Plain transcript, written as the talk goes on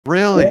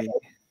Really?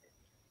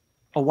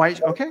 A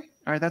white, okay.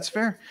 All right, that's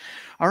fair.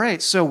 All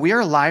right, so we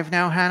are live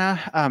now,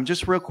 Hannah.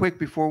 Just real quick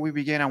before we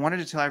begin, I wanted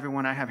to tell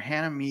everyone I have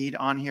Hannah Mead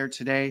on here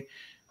today.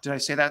 Did I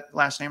say that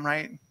last name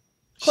right?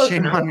 Close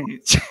Shame enough. on me.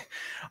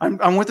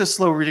 I'm with a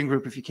slow reading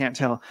group, if you can't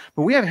tell.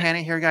 But we have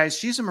Hannah here, guys.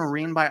 She's a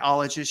marine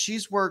biologist.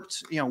 She's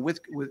worked, with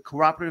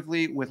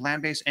cooperatively with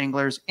land-based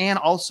anglers and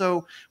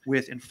also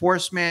with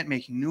enforcement,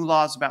 making new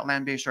laws about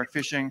land-based shark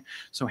fishing.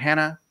 So,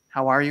 Hannah,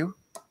 how are you?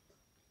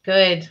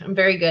 Good. I'm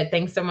very good.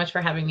 Thanks so much for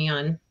having me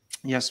on.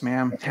 Yes,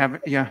 ma'am.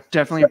 Yeah,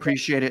 definitely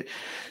appreciate it.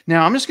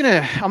 Now I'm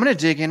gonna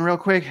dig in real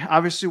quick.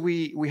 Obviously,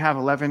 we have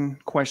 11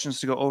 questions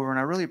to go over, and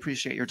I really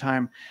appreciate your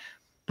time.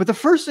 But the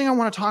first thing I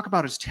want to talk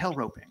about is tail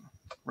roping,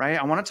 right?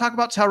 I want to talk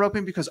about tail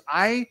roping because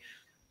I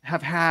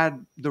have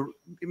had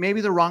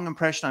maybe the wrong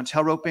impression on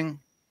tail roping.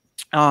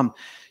 Um,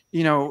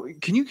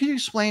 can you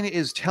explain,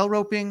 is tail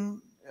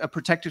roping a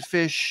protected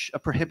fish, a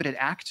prohibited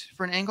act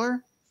for an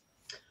angler?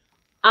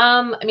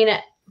 I mean,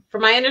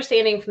 from my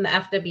understanding from the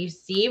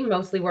FWC,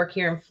 mostly work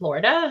here in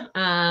Florida.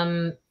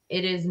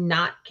 It is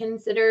not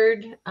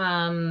considered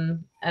a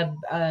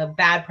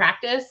bad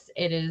practice.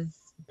 It is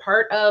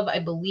part of, I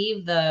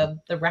believe, the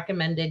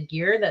recommended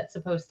gear that's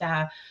supposed to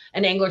have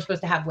an angler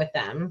supposed to have with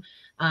them.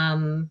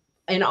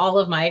 In all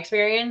of my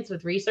experience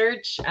with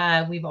research,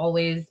 we've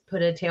always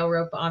put a tail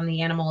rope on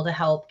the animal to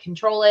help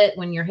control it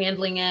when you're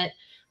handling it.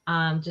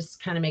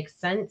 Just kind of makes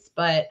sense,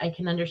 but I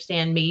can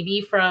understand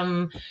maybe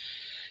from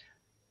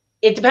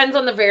it depends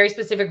on the very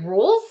specific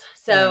rules.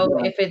 So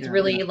if it's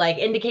really like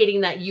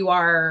indicating that you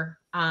are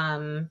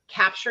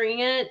capturing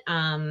it,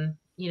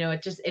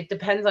 it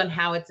depends on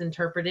how it's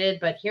interpreted.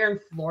 But here in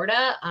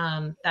Florida,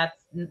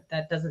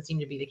 that doesn't seem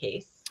to be the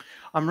case.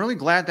 I'm really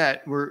glad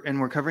that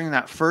we're covering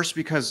that first,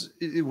 because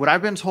what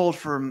I've been told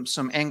from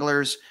some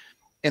anglers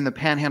in the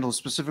Panhandle,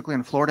 specifically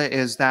in Florida,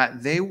 is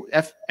that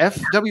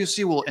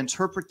FWC will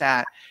interpret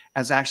that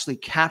as actually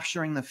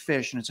capturing the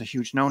fish, and it's a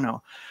huge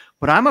no-no.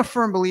 But I'm a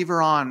firm believer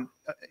on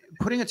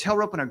putting a tail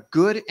rope in a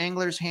good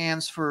angler's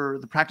hands for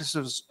the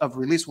practices of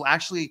release will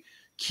actually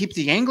keep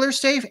the angler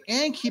safe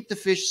and keep the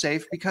fish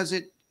safe, because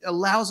it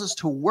allows us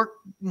to work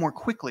more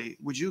quickly.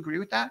 Would you agree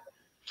with that?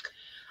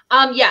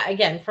 Yeah,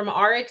 again, from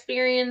our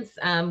experience,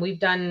 we've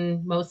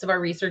done most of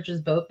our research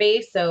is boat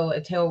based. So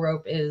a tail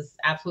rope is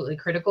absolutely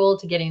critical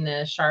to getting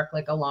the shark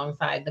like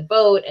alongside the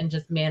boat and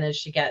just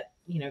manage to get,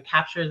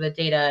 capture the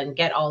data and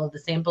get all of the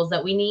samples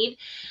that we need.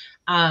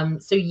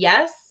 So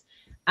yes,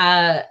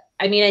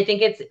 I mean, I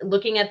think it's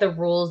looking at the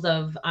rules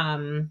of,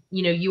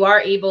 you are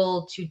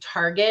able to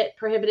target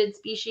prohibited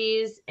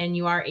species and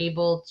you are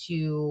able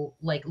to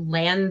like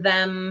land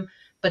them,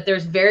 but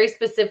there's very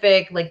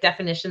specific like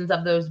definitions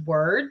of those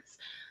words.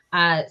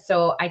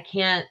 So I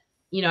can't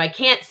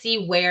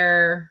see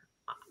where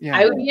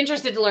I would be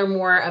interested to learn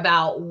more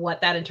about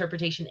what that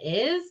interpretation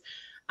is,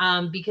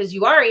 because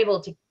you are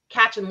able to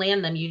catch and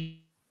land them.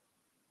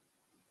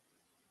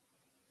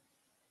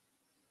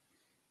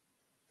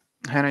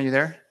 Hannah, are you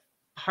there?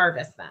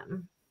 Harvest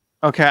them.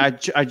 Okay,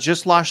 I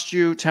just lost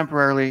you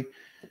temporarily.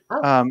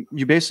 Oh.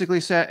 You basically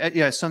said,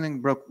 yeah,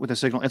 something broke with the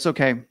signal. It's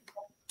okay.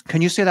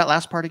 Can you say that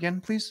last part again,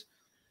 please?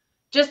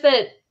 Just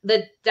that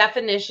the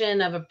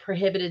definition of a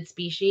prohibited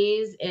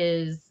species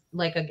is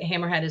like a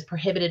hammerhead is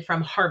prohibited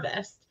from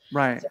harvest.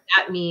 Right. So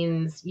that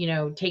means,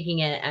 taking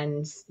it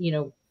and,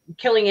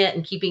 killing it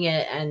and keeping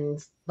it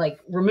and like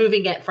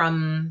removing it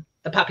from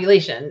the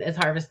population is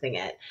harvesting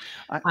it.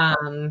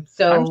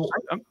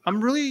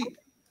 I'm really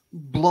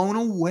blown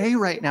away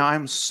right now.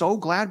 I'm so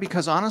glad,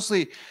 because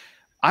honestly,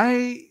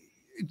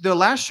 the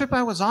last trip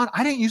I was on,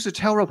 I didn't use a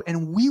tail rope,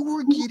 and we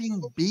were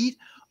getting beat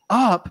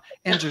up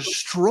and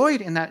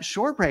destroyed in that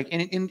shore break.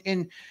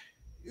 And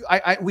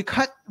we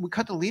cut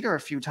the leader a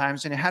few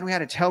times, and had we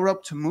had a tail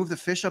rope to move the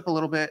fish up a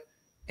little bit,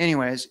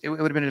 anyways, it would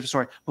have been a different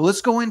story. But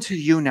let's go into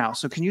you now.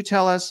 So can you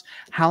tell us,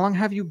 how long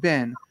have you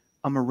been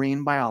a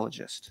marine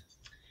biologist?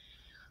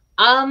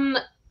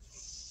 I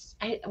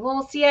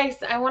want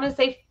to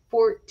say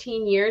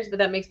 14 years, but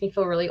that makes me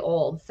feel really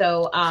old.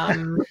 So,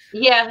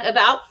 yeah,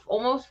 about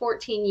almost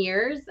 14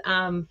 years.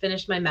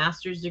 Finished my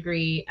master's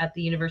degree at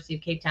the University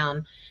of Cape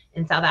Town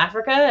in South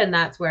Africa, and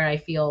that's where I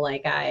feel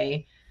like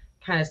I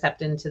kind of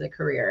stepped into the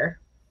career.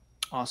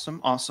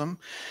 Awesome.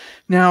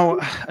 Now,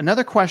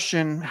 another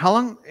question, how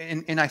long,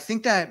 and I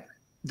think that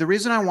the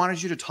reason I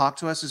wanted you to talk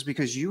to us is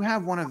because you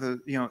have one of the,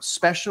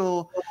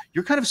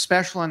 you're kind of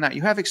special in that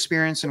you have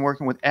experience in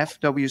working with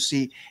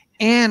FWC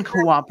and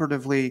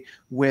cooperatively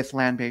with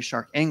land-based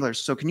shark anglers.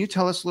 So can you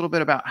tell us a little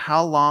bit about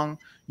how long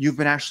you've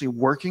been actually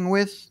working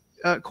with,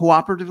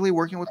 cooperatively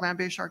working with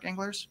land-based shark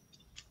anglers?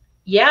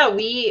 Yeah,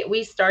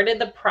 we started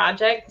the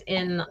project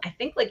in, I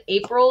think, like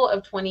April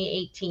of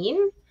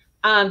 2018.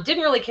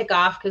 Didn't really kick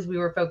off because we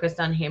were focused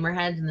on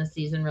hammerheads and the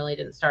season really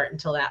didn't start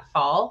until that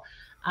fall.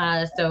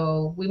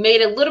 So we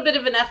made a little bit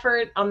of an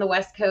effort on the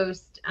West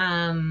Coast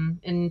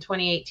in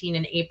 2018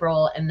 in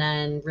April, and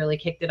then really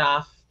kicked it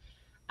off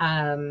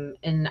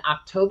in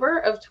October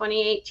of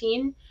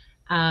 2018.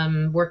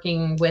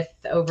 working with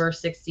over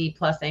 60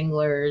 plus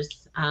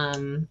anglers,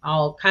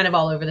 all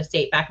over the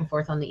state, back and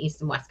forth on the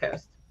East and West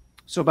Coast.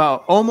 So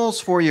about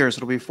almost 4 years.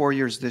 It'll be 4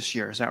 years this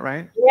year. Is that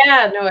right?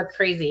 Yeah, no, it's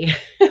crazy.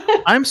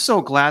 I'm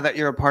so glad that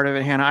you're a part of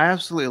it, Hannah. I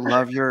absolutely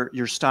love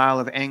your style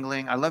of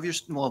angling. I love your,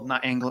 well,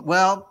 not angling,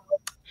 well,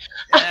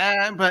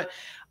 but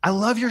I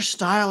love your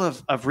style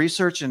of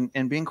research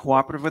and being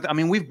cooperative with it. I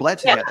mean, we've bled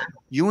together. Yeah.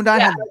 You and I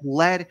have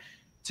bled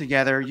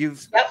together.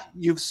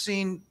 You've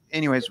seen,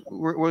 anyways,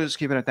 we'll just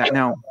keep it at that.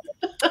 Now,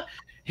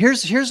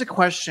 here's a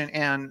question,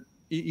 and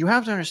you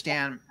have to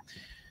understand,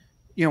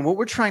 you know, what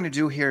we're trying to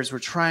do here is we're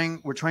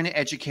trying to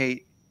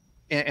educate,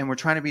 and we're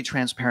trying to be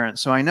transparent.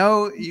 So I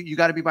know you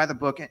got to be by the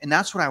book, and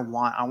that's what I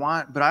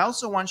want, but I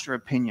also want your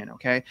opinion.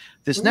 Okay.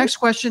 This next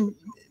question,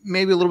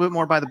 maybe a little bit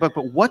more by the book,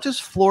 but what does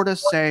Florida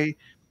say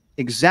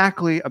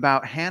exactly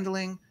about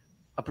handling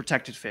a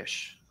protected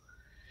fish?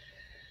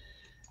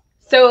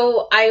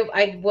 So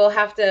I will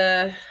have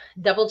to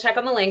double check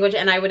on the language,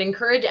 and I would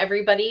encourage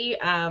everybody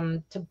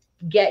to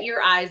get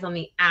your eyes on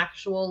the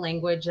actual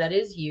language that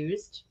is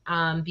used,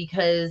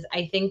 because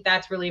I think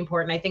that's really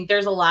important. I think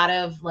there's a lot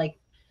of, like,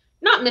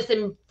 not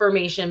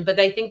misinformation, but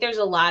I think there's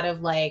a lot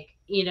of, like,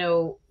 you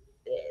know,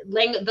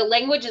 the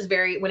language is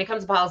very, when it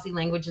comes to policy,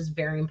 language is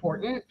very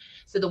important.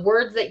 So the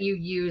words that you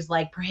use,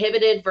 like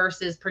prohibited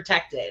versus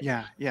protected,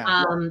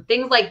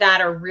 things like that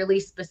are really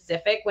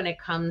specific when it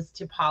comes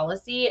to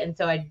policy. And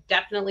so I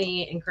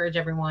definitely encourage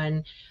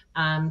everyone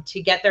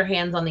to get their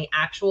hands on the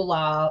actual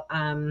law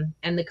and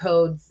the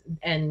codes,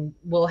 and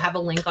we'll have a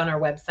link on our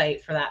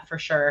website for that for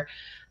sure.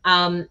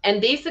 And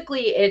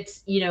basically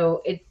it's, you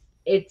know,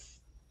 it's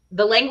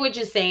the language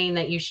is saying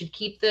that you should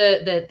keep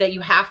that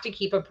you have to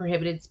keep a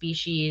prohibited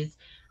species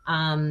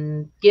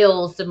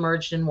gills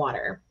submerged in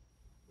water.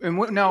 And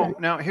what,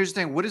 now here's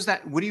the thing. What is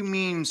that? What do you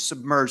mean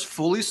submerged?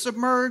 Fully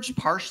submerged?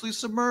 Partially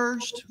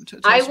submerged?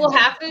 I will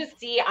have to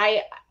see.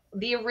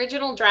 The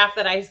original draft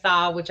that I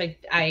saw, which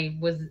I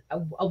was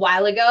a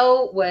while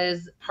ago,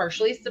 was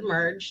partially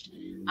submerged.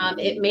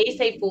 It may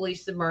say fully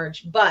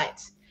submerged,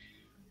 but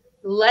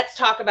let's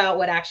talk about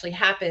what actually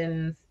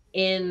happens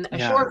in a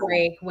shore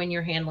break when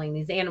you're handling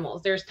these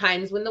animals. There's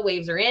times when the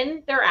waves are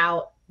in, they're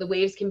out. The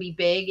waves can be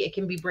big. It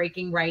can be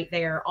breaking right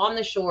there on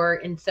the shore.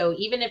 And so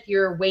even if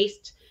you're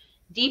waist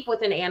deep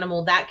with an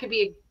animal, that could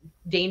be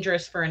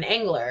dangerous for an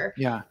angler.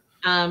 Yeah.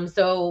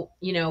 So,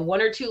 you know,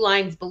 1 or 2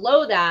 lines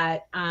below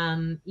that,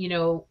 you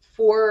know,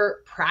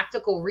 for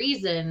practical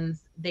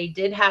reasons, they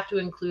did have to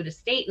include a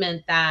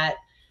statement that,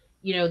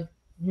 you know,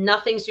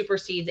 nothing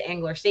supersedes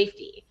angler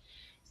safety.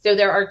 So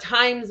there are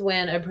times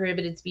when a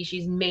prohibited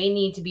species may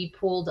need to be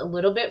pulled a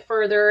little bit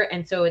further.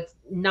 And so it's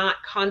not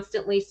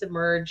constantly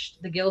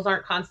submerged. The gills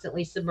aren't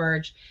constantly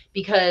submerged,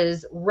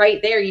 because right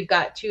there you've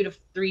got 2 to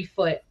 3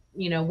 foot,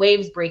 you know,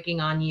 waves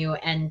breaking on you,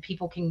 and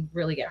people can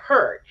really get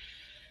hurt.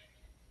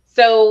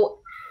 So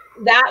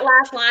that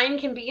last line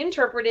can be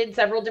interpreted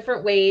several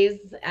different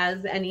ways,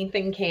 as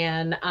anything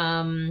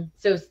can.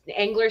 So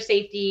angler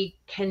safety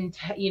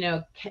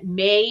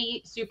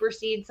may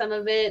supersede some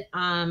of it.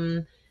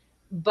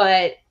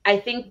 But I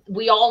think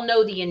we all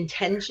know the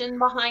intention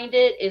behind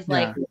it is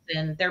like,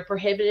 listen, they're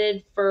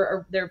prohibited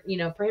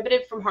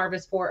prohibited from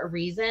harvest for a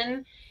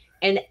reason,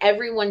 and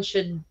everyone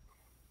should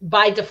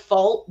by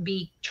default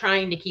be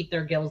trying to keep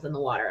their gills in the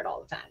water at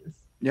all times.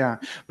 Yeah,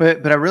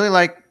 but I really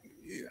like,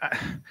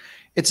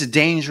 it's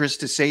dangerous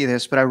to say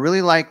this, but I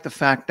really like the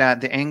fact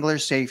that the angler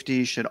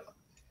safety should,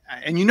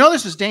 and you know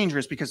this is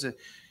dangerous because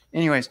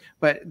anyways,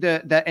 but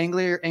that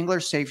angler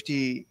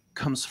safety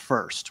comes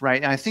first,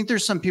 right? And I think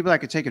there's some people that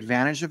could take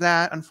advantage of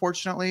that,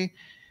 unfortunately,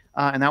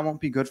 and that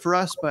won't be good for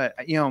us. But,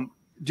 you know,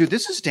 dude,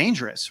 this is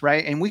dangerous,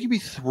 right? And we could be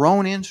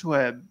thrown into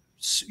a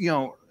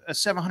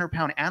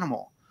 700-pound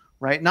animal,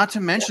 right? Not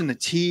to mention the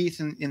teeth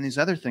and these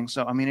other things.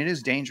 So, I mean, it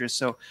is dangerous.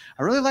 So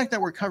I really like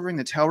that we're covering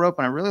the tail rope,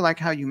 and I really like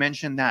how you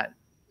mentioned that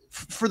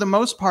for the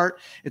most part,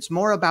 it's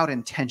more about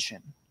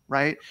intention,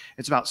 right?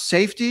 It's about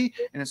safety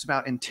and it's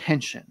about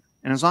intention.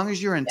 And as long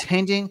as you're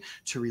intending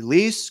to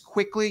release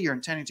quickly, you're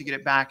intending to get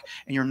it back,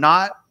 and you're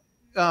not,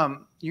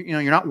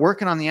 you're not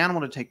working on the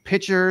animal to take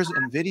pictures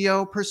and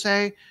video per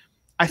se.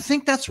 I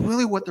think that's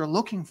really what they're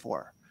looking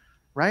for,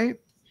 right?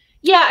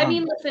 Yeah, I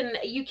mean, listen,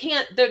 you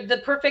can't.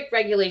 The perfect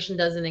regulation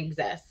doesn't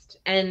exist,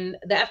 and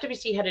the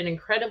FWC had an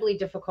incredibly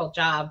difficult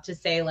job to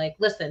say, like,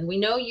 listen, we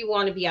know you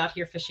want to be out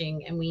here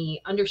fishing, and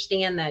we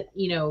understand that,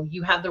 you know,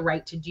 you have the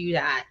right to do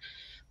that.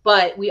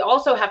 But we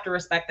also have to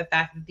respect the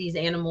fact that these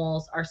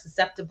animals are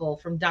susceptible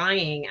from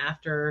dying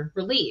after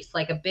release,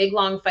 like a big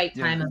long fight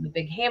time of a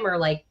big hammer.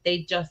 Like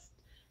they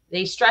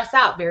stress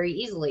out very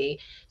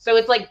easily. So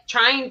it's like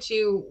trying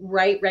to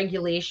write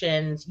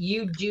regulations.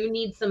 You do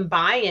need some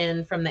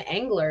buy-in from the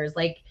anglers.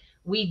 Like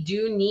we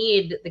do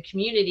need the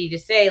community to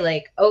say,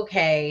 like,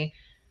 okay,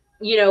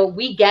 you know,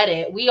 we get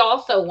it. We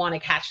also want to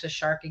catch the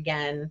shark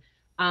again.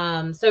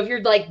 So if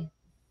you're like,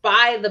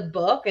 by the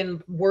book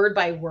and word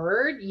by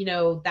word, you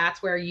know,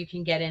 that's where you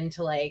can get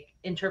into like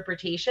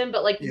interpretation.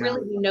 But like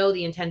really, you know,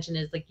 the intention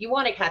is like you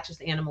want to catch this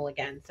animal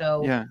again.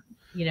 So,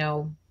 you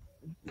know,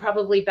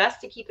 probably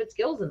best to keep its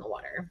gills in the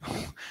water.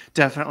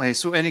 Definitely.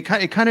 So, and it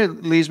kind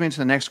of leads me into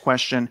the next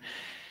question.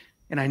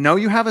 And I know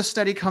you have a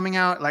study coming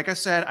out. Like I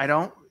said, I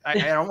don't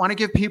want to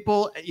give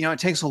people, it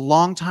takes a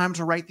long time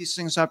to write these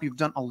things up. You've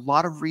done a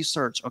lot of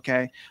research.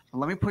 Okay. But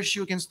let me push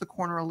you against the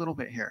corner a little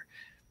bit here.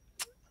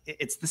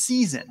 It's the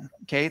season.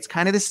 Okay. It's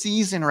kind of the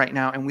season right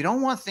now. And we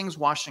don't want things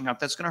washing up.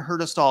 That's going to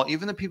hurt us all.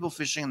 Even the people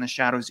fishing in the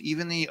shadows,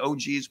 even the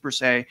OGs per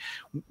se,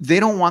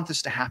 they don't want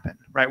this to happen,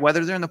 right?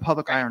 Whether they're in the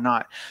public eye or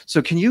not.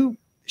 So can you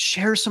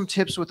share some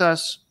tips with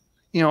us,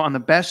 on the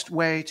best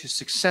way to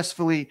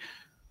successfully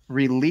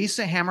release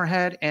a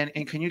hammerhead? And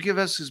can you give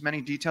us as many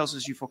details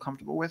as you feel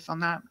comfortable with on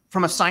that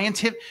from a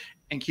scientific,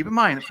 and keep in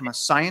mind from a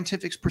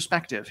scientific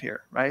perspective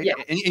here, right? Yeah.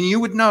 And you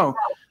would know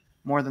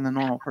more than the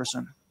normal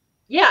person.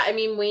 Yeah, I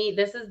mean,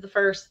 this is the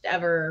first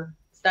ever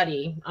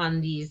study on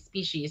these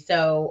species.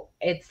 So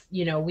it's,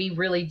 we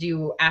really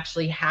do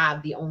actually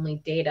have the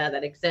only data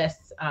that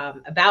exists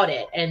about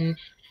it. And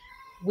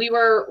we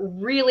were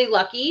really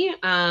lucky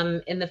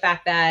in the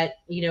fact that,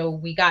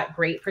 we got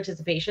great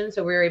participation.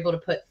 So we were able to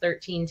put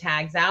 13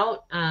 tags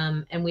out,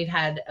 and we've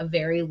had a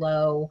very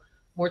low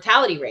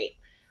mortality rate.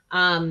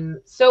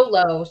 So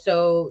low,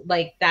 so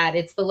like that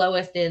it's the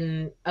lowest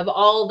of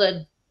all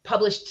the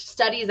published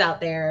studies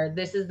out there.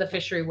 This is the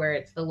fishery where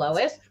it's the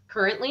lowest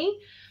currently.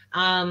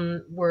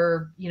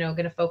 We're, going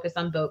to focus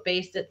on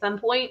boat-based at some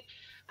point.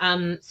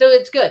 So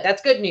it's good.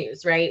 That's good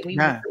news, right? We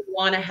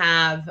want to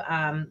have,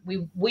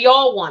 we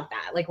all want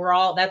that. Like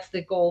that's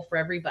the goal for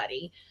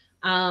everybody.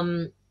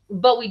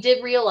 But we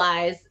did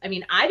realize, I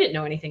mean, I didn't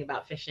know anything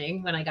about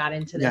fishing when I got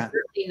into this,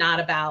 certainly not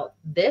about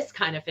this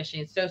kind of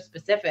fishing. It's so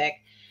specific.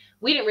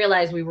 We didn't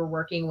realize we were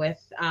working with,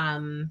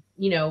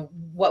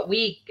 what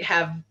we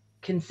have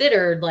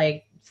considered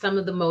like some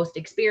of the most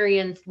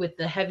experienced with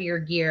the heavier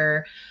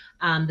gear,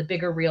 the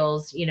bigger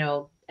reels,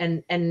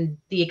 and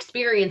the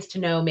experience to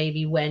know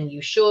maybe when you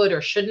should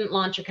or shouldn't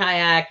launch a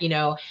kayak,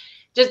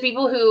 just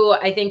people who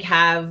I think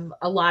have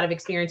a lot of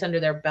experience under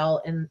their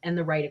belt and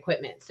the right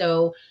equipment.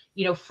 So,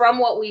 from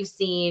what we've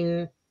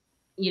seen,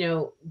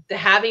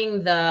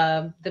 having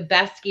the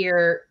best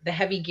gear, the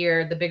heavy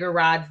gear, the bigger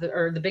rods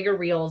or the bigger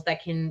reels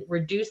that can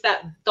reduce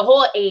that. The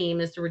whole aim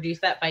is to reduce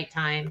that fight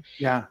time.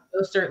 Yeah.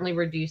 Those certainly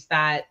reduce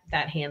that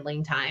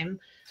handling time.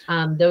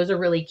 Those are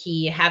really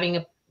key.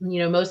 Having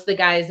most of the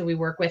guys that we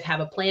work with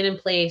have a plan in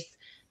place.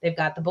 They've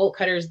got the bolt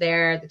cutters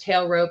there, the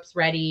tail ropes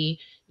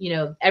ready.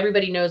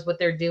 Everybody knows what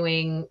they're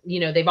doing.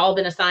 They've all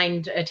been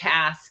assigned a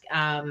task.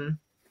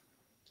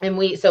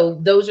 So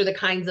those are the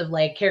kinds of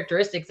like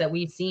characteristics that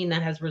we've seen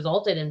that has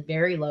resulted in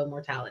very low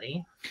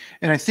mortality.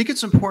 And I think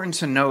it's important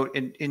to note,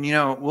 and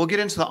we'll get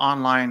into the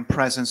online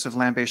presence of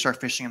land-based shark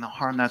fishing and the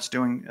harm that's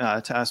doing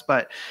to us,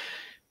 but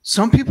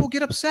some people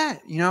get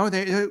upset.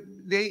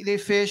 They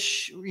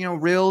fish,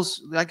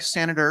 reels like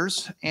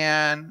senators,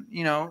 and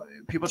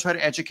people try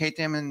to educate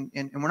them,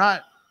 and we're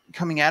not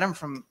coming at them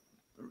from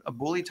a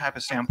bully type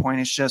of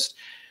standpoint. It's just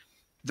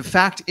the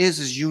fact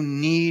is you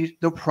need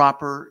the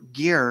proper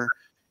gear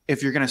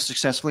if you're going to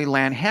successfully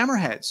land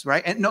hammerheads,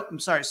 right? And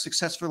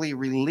successfully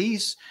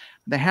release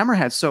the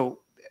hammerheads. So,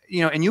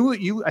 and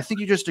you, I think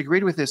you just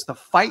agreed with this. The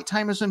fight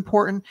time is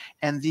important,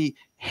 and the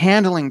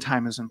handling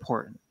time is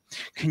important.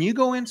 Can you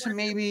go into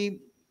maybe,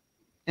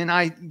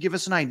 give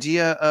us an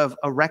idea of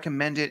a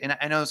recommended, and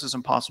I know this is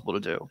impossible to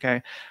do, okay?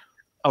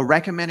 I'm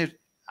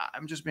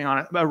just being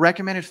honest, a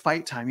recommended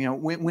fight time.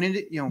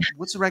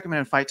 What's the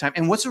recommended fight time,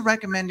 and what's a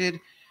recommended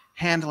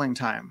handling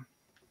time?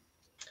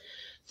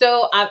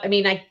 So, I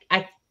mean,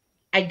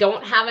 I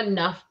don't have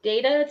enough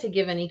data to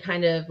give any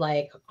kind of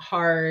like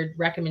hard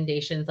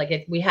recommendations.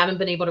 Like we haven't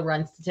been able to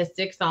run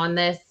statistics on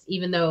this,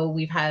 even though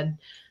we've had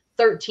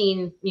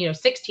 16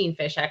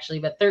 fish actually,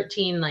 but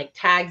 13 like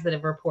tags that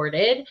have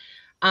reported.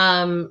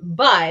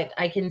 But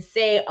I can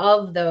say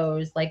of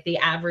those, like the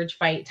average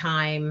fight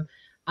time,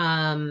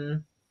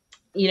 the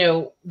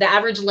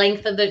average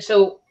length of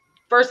so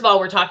first of all,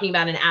 we're talking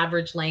about an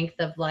average length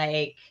of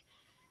like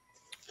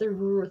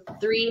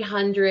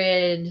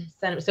 300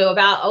 centimeters, so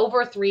about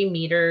over 3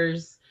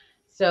 meters,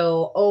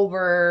 so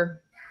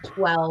over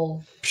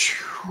 12.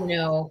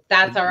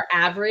 That's our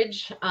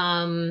average.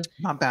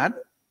 Not bad.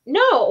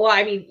 No, well,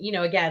 I mean,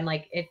 again,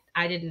 like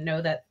I didn't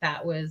know that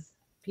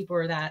people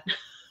were that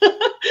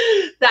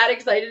that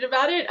excited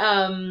about it.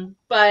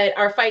 But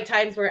our fight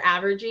times were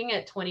averaging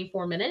at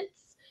 24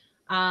 minutes.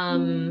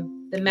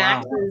 The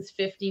max is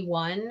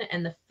 51,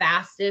 and the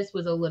fastest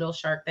was a little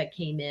shark that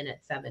came in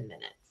at 7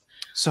 minutes.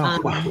 So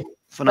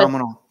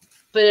phenomenal.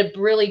 But a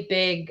really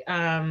big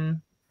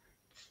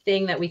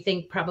thing that we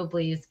think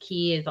probably is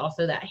key is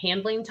also that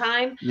handling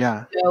time.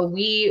 Yeah. So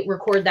we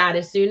record that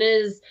as soon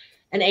as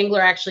an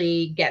angler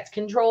actually gets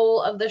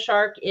control of the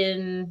shark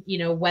in,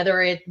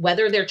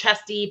 whether they're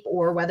chest deep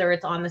or whether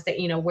it's on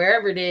the,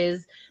 wherever it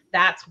is,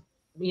 that's,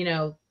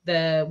 when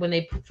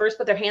they first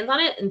put their hands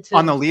on it.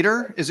 On the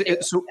leader? Is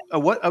it so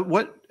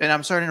what, and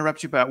I'm sorry to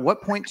interrupt you, but at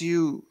what point do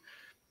you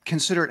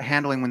consider it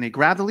handling, when they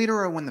grab the leader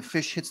or when the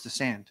fish hits the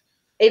sand?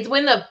 It's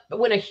when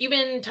a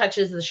human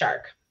touches the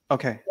shark.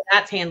 Okay.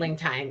 That's handling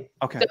time.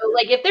 Okay. So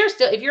like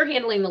if you're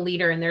handling the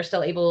leader and they're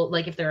still able,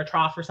 like if they're a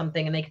trough or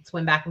something and they can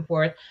swim back and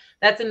forth,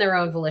 that's in their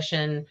own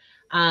volition.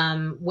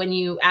 When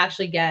you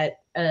actually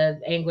get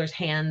angler's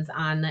hands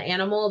on the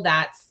animal,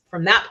 that's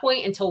from that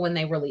point until when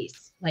they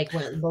release, like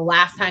when the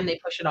last time they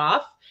push it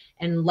off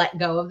and let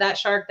go of that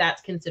shark,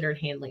 that's considered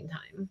handling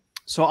time.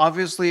 So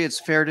obviously it's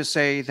fair to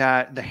say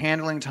that the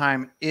handling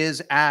time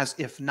is as,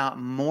 if not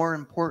more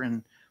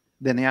important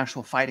than the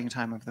actual fighting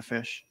time of the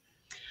fish.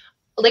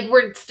 Like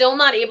we're still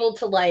not able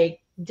to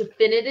like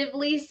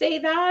definitively say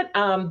that.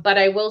 But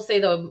I will say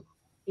though,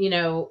 you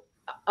know,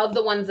 of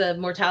the ones of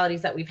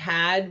mortalities that we've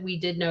had, we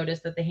did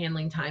notice that the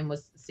handling time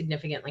was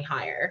significantly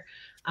higher,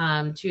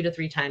 2 to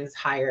 3 times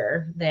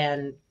higher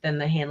than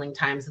the handling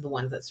times of the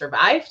ones that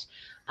survived.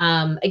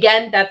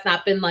 Again, that's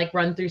not been like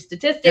run through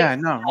statistics. Yeah,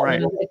 no,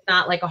 right. It's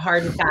not like a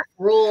hard and fast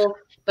rule,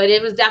 but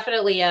it was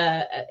definitely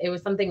it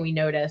was something we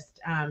noticed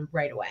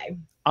right away.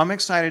 I'm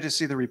excited to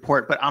see the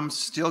report, but I'm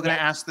still going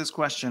to ask this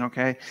question.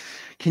 Okay.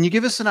 Can you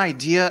give us an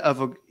idea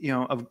of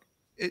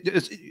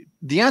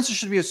the answer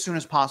should be as soon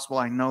as possible.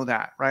 I know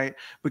that, right?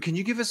 But can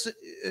you give us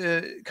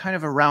kind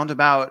of a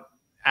roundabout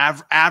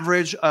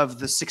average of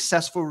the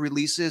successful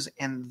releases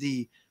and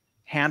the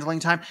handling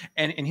time?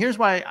 And here's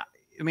why.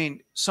 I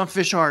mean, some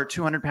fish are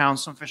 200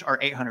 pounds, some fish are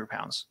 800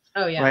 pounds.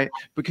 Oh yeah. Right.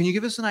 But can you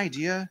give us an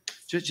idea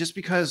just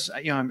because, I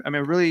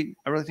really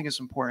think it's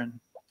important.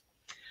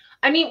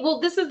 I mean, well,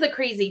 this is the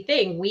crazy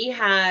thing. We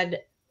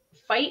had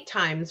fight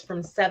times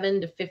from 7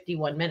 to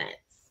 51 minutes.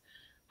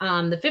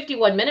 The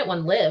 51-minute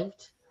one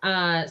lived.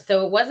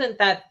 So it wasn't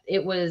that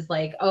it was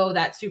like, oh,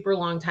 that super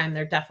long time,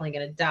 they're definitely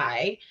going to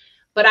die.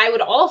 But I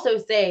would also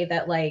say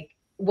that like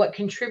what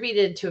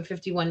contributed to a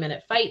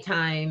 51-minute fight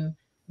time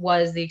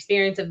was the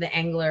experience of the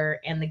angler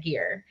and the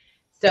gear.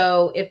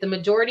 So if the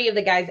majority of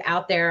the guys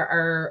out there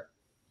are,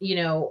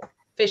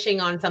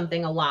 fishing on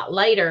something a lot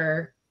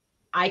lighter,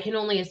 I can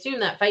only assume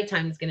that fight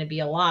time is going to be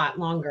a lot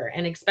longer.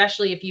 And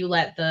especially if you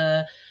let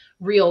the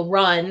reel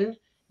run,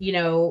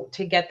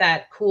 to get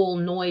that cool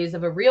noise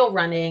of a reel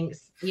running,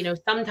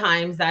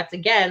 sometimes that's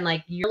again,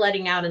 like you're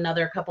letting out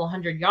another couple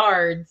 100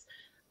 yards.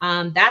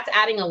 That's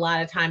adding a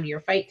lot of time to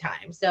your fight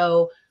time.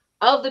 So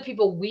of the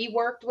people we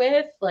worked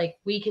with, like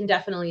we can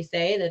definitely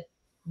say that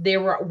they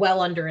were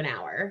well under an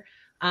hour.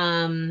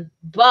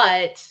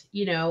 But,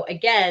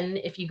 again,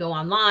 if you go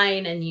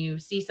online and you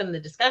see some of the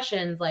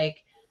discussions,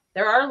 like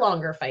there are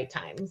longer fight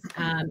times,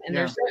 and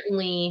there's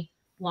certainly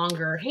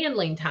longer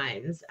handling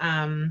times.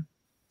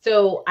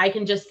 So I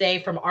can just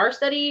say from our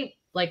study,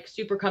 like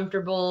super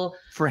comfortable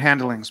for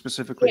handling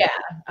specifically. Yeah.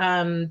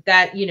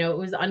 That,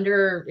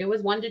 it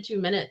was 1 to 2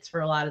 minutes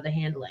for a lot of the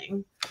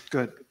handling.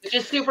 Good. Which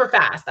is super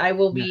fast. I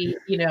will be,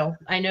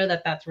 I know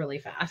that that's really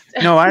fast.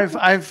 No,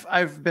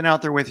 I've been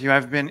out there with you.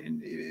 I've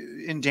been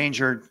in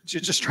danger to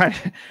try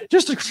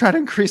to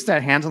increase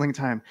that handling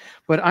time.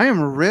 But I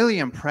am really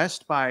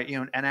impressed by,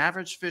 an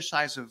average fish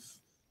size of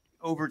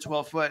over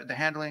 12 foot,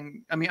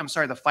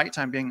 the fight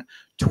time being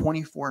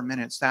 24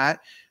 minutes. That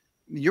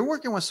you're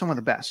working with some of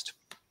the best.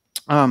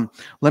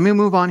 Let me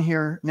move on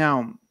here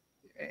now.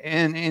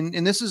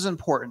 And this is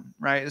important,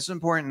 right? This is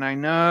important. And I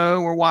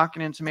know we're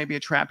walking into maybe a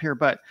trap here,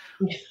 but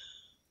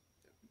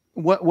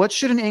what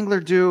should an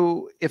angler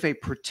do if a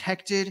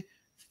protected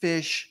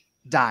fish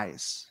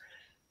dies?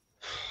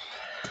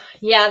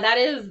 Yeah,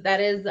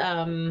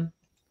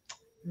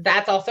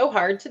 that's also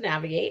hard to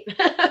navigate.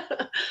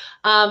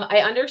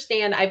 I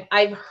understand.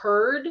 I've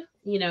heard,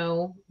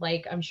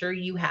 like I'm sure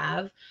you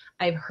have,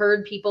 I've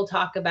heard people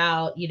talk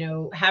about,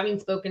 having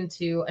spoken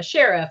to a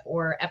sheriff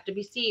or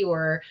FWC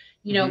or,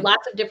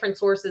 lots of different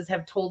sources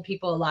have told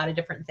people a lot of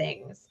different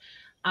things.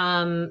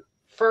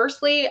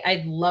 Firstly,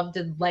 I'd love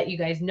to let you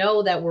guys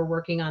know that we're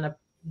working on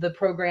the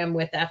program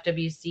with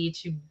FWC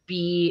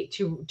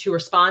to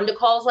respond to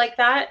calls like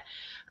that.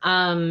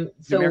 So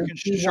the American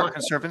Shark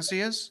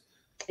Conservancy is?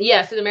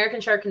 Yeah, so the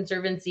American Shark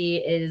Conservancy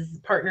is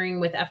partnering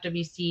with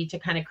FWC to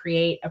kind of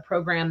create a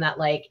program that,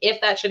 like, if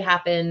that should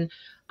happen,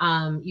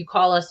 you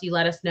call us, you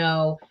let us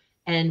know,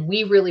 and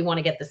we really want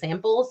to get the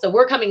sample. So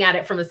we're coming at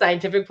it from a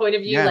scientific point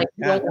of view.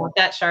 We don't want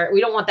that shark,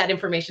 we don't want that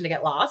information to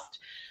get lost.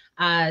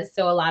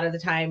 So a lot of the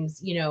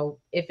times,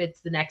 if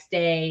it's the next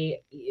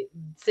day,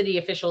 city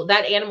official,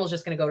 that animal is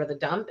just going to go to the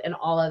dump and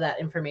all of that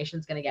information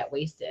is going to get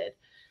wasted.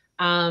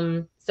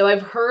 So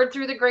I've heard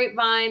through the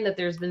grapevine that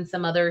there's been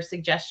some other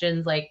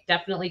suggestions, like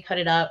definitely cut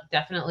it up,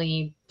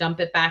 definitely dump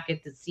it back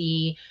at the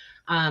sea.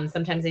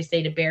 Sometimes they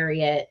say to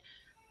bury it.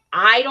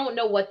 I don't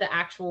know what the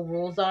actual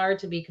rules are,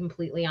 to be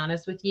completely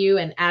honest with you.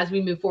 And as we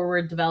move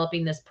forward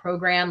developing this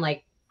program,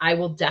 like I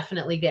will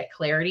definitely get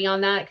clarity on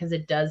that, because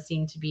it does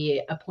seem to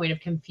be a point of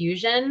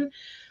confusion.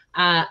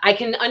 I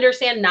can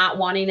understand not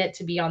wanting it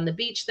to be on the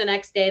beach the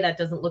next day. That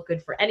doesn't look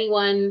good for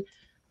anyone.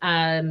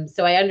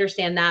 So I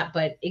understand that,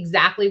 but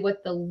exactly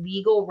what the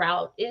legal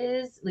route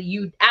is,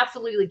 you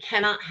absolutely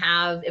cannot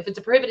have, if it's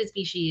a prohibited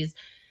species,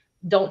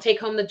 don't take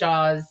home the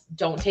jaws,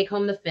 don't take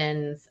home the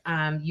fins.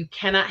 You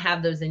cannot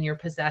have those in your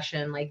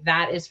possession. Like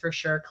that is for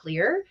sure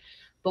clear.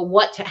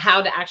 but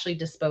how to actually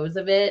dispose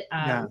of it,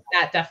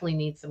 that definitely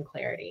needs some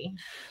clarity.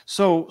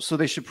 So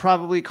they should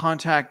probably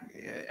contact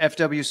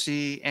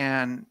FWC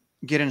and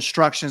get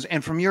instructions.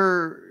 And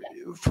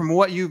from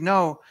what you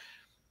know,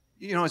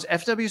 is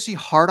FWC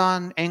hard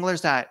on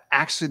anglers that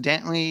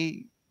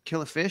accidentally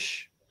kill a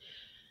fish?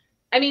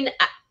 I mean,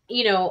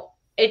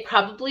 it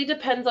probably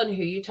depends on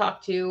who you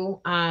talk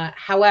to.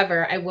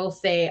 However, I will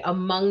say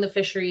among the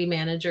fishery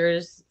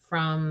managers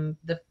from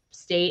the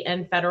state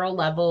and federal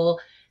level,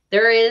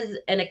 there is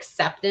an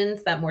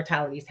acceptance that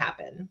mortalities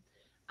happen.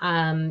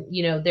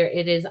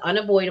 It is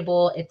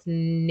unavoidable. It's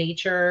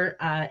nature.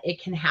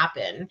 It can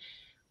happen.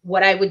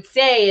 What I would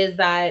say is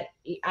that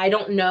I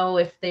don't know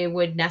if they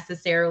would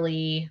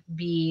necessarily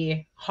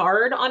be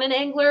hard on an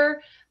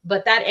angler,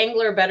 but that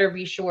angler better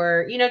be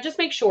sure, just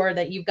make sure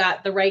that you've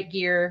got the right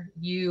gear,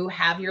 you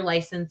have your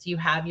license, you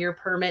have your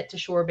permit to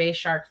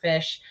shore-based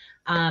sharkfish,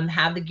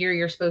 have the gear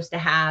you're supposed to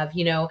have.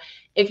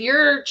 If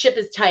your chip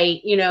is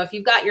tight, if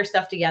you've got your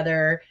stuff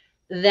together,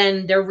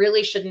 then there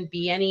really shouldn't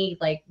be any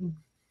like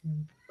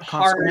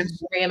hard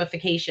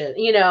ramification.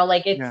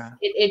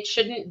 It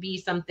shouldn't be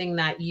something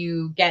that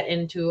you get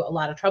into a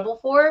lot of trouble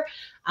for,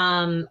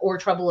 or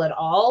trouble at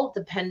all,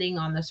 depending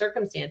on the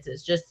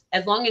circumstances. Just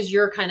as long as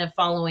you're kind of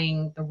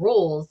following the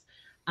rules,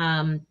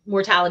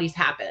 mortalities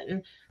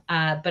happen.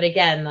 But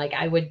again, like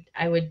I would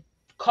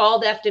call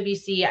the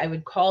FWC, I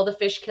would call the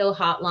fish kill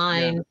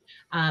hotline,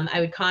 I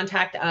would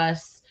contact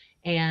us,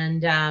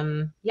 and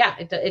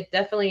it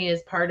definitely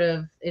is part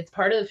of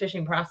the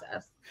fishing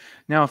process.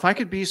 Now, if I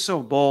could be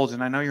so bold,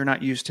 and I know you're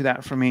not used to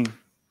that from me,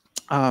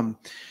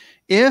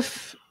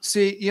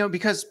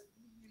 because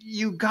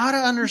you got to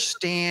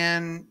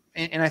understand,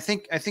 and I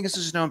think this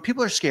is known,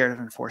 people are scared of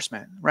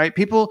enforcement, right?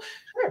 People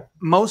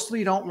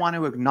mostly don't want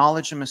to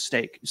acknowledge a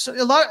mistake.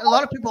 So a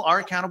lot of people are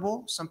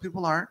accountable. Some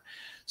people aren't.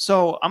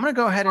 So I'm going to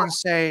go ahead and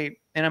say,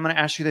 and I'm going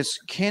to ask you this: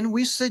 can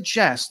we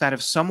suggest that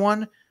if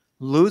someone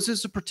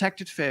loses a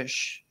protected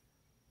fish,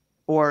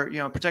 or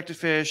protected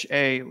fish,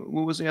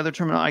 what was the other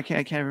term? I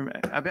can't remember.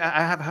 I've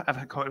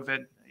had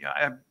COVID.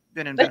 I've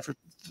been in bed for.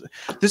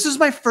 This is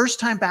my first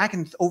time back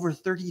in over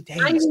 30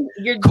 days.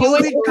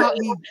 COVID got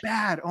me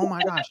bad. Oh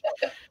my gosh.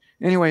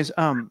 Anyways,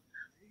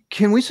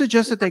 can we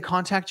suggest that they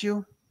contact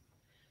you?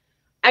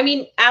 I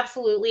mean,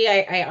 absolutely.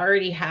 I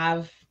already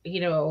have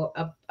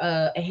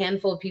a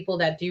handful of people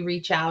that do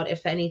reach out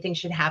if anything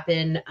should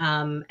happen,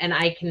 and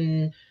I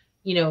can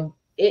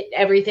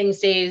everything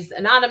stays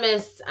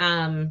anonymous.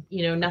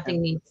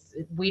 Nothing needs,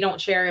 we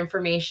don't share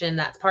information.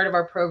 That's part of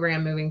our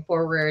program moving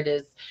forward,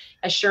 is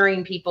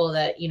assuring people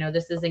that,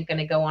 this isn't going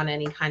to go on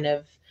any kind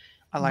of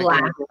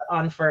blast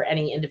on for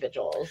any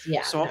individuals.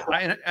 Yeah. So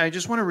I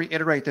just want to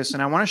reiterate this,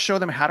 and I want to show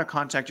them how to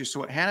contact you. So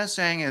what Hannah's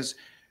saying is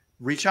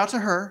reach out to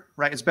her,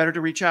 right? It's better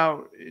to reach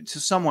out to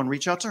someone,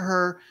 reach out to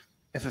her.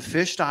 If a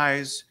fish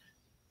dies,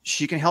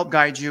 she can help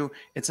guide you.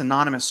 It's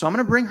anonymous. So I'm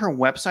going to bring her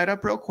website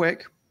up real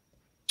quick.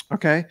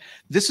 Okay,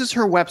 this is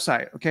her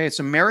website. Okay, it's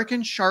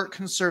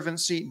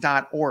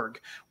AmericanSharkConservancy.org.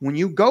 When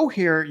you go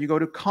here, you go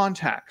to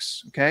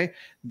contacts. Okay,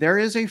 there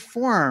is a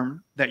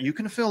form that you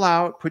can fill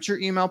out, put your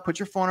email, put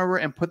your phone number,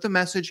 and put the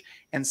message,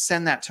 and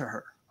send that to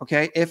her.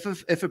 Okay,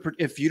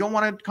 if you don't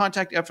want to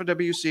contact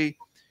FWC,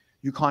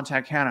 you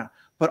contact Hannah.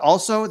 But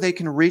also, they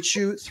can reach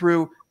you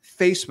through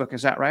Facebook.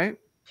 Is that right?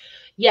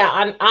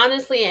 Yeah,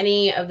 honestly,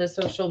 any of the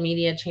social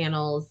media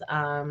channels.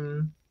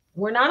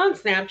 We're not on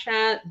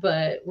Snapchat,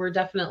 but we're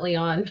definitely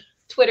on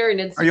Twitter and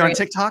Instagram. Are you on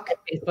TikTok?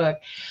 Facebook.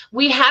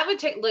 We have a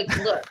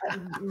look.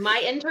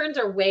 My interns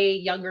are way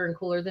younger and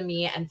cooler than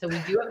me, and so we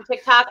do have a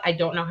TikTok. I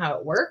don't know how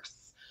it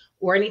works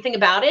or anything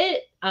about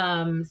it.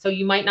 So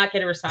you might not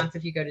get a response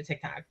if you go to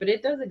TikTok, but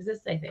it does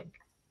exist, I think.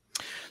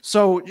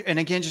 So, and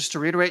again, just to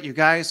reiterate, you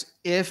guys,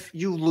 if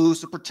you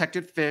lose a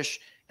protected fish,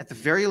 at the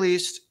very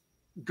least,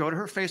 go to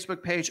her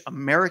Facebook page,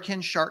 American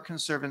Shark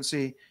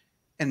Conservancy,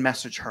 and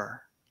message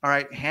her. All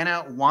right.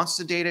 Hannah wants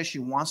the data. She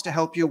wants to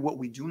help you. What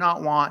we do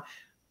not want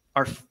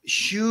are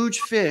huge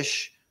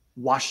fish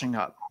washing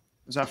up.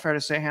 Is that fair to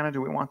say, Hannah? Do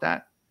we want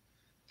that?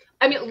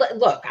 I mean,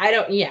 look, I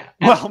don't. Yeah.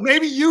 Well,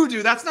 maybe you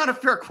do. That's not a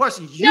fair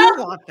question. You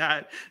want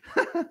that.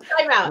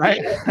 I'm out.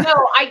 Right?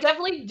 No, I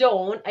definitely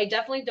don't. I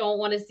definitely don't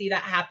want to see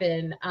that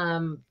happen.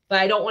 But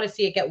I don't want to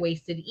see it get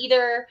wasted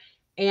either.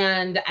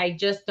 And I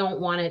just don't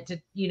want it to,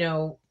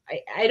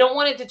 I don't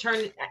want it to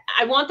turn.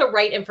 I want the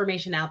right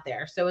information out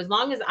there. So as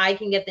long as I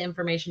can get the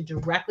information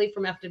directly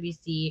from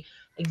FWC,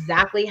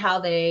 exactly how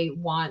they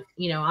want,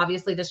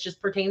 obviously this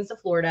just pertains to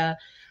Florida,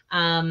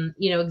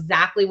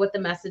 exactly what the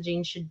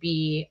messaging should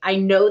be. I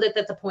know that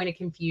that's a point of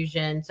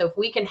confusion. So if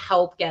we can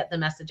help get the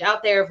message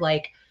out there of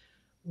like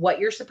what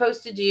you're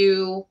supposed to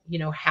do,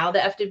 how the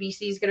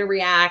FWC is going to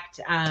react,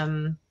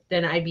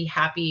 then I'd be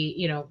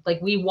happy,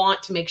 we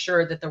want to make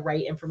sure that the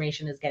right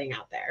information is getting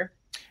out there.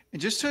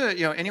 And just to,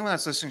 anyone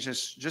that's listening,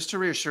 just to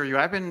reassure you,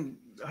 I've been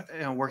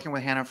working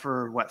with Hannah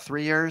for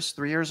 3 years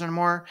or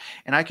more.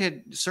 And I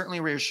could certainly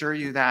reassure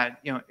you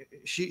that,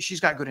 she's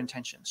got good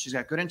intentions. She's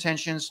got good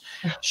intentions.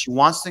 She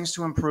wants things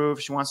to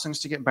improve. She wants things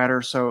to get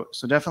better. So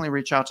definitely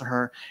reach out to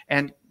her.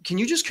 And can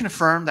you just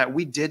confirm that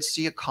we did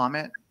see a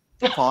comet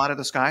fall out of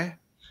the sky?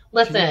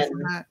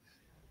 Listen,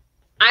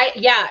 I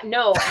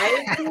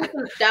seen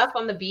some stuff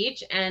on the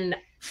beach, and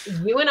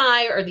you and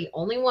I are the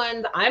only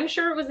ones. I'm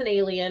sure it was an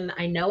alien.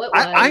 I know it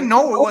was. I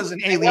know it was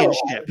an alien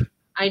ship.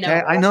 I know.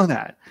 Okay? I know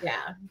that.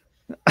 Yeah.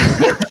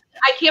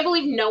 I can't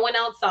believe no one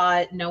else saw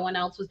it. No one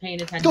else was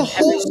paying attention. The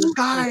whole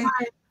sky.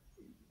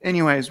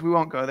 Anyways, we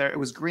won't go there. It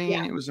was green.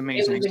 Yeah, it was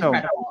amazing. It was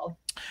incredible.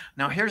 So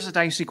now here's a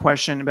dicey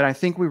question, but I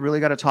think we really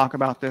got to talk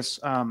about this.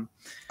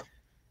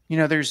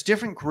 There's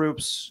different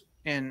groups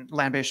in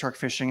land-based shark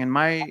fishing, and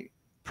my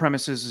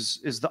premise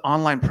is the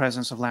online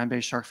presence of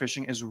land-based shark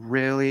fishing is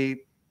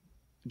really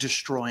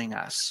destroying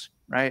us,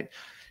 right?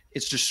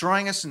 It's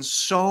destroying us in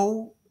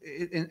so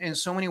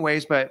many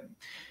ways, but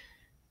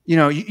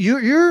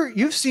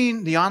you've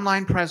seen the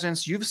online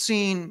presence, you've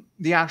seen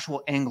the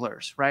actual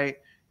anglers, right?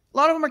 A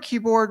lot of them are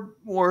keyboard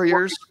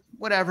warriors,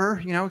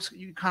 whatever,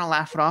 you kind of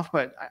laugh it off,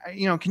 but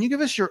can you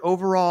give us your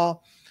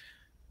overall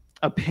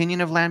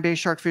opinion of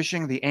land-based shark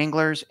fishing, the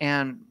anglers,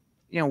 and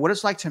what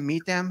it's like to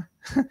meet them,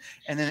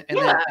 and then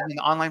the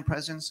online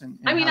presence. And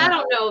I mean, I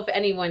don't know if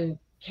anyone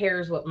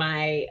cares what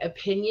my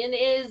opinion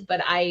is,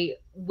 but I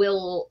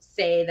will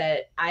say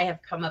that I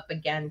have come up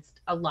against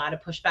a lot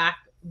of pushback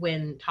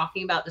when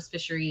talking about this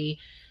fishery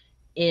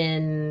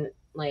in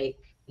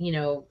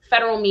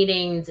federal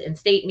meetings and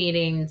state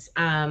meetings.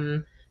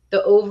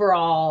 The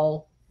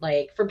overall,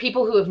 for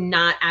people who have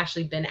not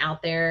actually been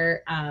out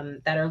there,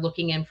 that are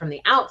looking in from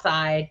the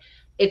outside,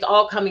 it's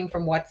all coming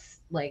from what's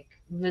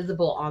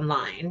visible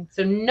online.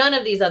 So none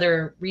of these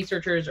other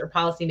researchers or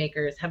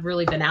policymakers have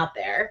really been out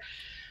there.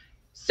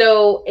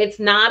 So it's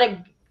not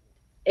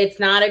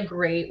a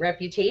great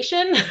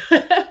reputation.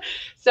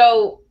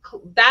 So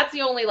that's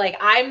the only,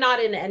 I'm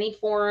not in any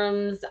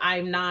forums.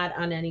 I'm not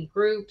on any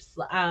groups.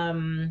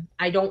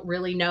 I don't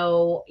really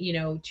know,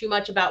 too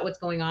much about what's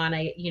going on.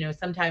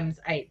 Sometimes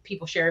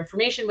people share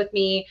information with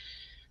me.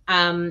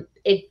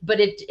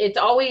 It's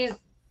always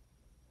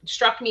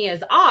struck me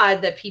as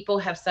odd that people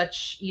have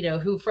such,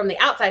 who from the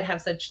outside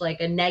have such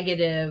a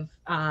negative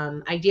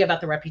idea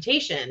about the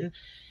reputation.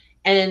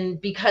 And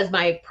because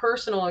my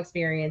personal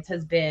experience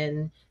has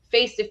been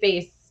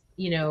face-to-face,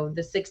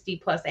 the 60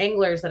 plus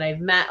anglers that I've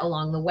met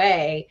along the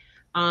way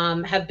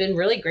have been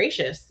really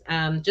gracious,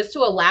 just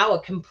to allow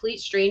a complete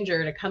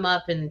stranger to come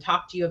up and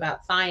talk to you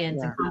about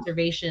science and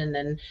conservation,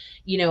 and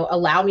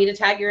allow me to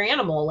tag your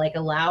animal,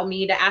 allow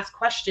me to ask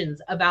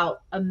questions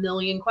about a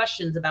million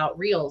questions about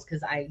reels,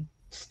 because I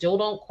still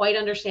don't quite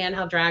understand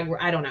how drag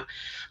I don't know.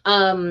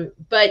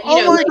 But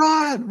oh my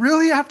God,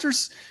 really? After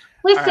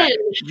listen, right.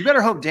 You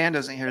better hope Dan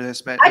doesn't hear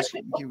this, but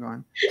keep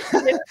going.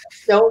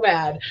 So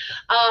bad.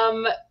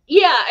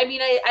 Yeah, I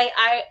mean,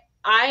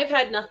 I've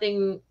had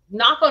nothing,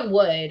 knock on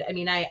wood. I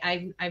mean,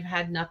 I've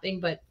had nothing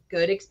but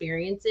good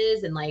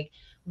experiences. And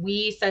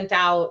we sent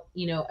out,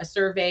 a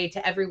survey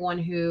to everyone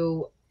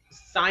who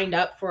signed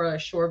up for a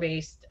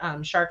shore-based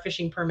shark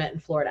fishing permit in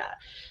Florida.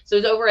 So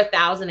it was over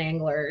 1,000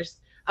 anglers,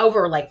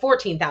 over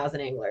 14,000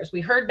 anglers. We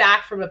heard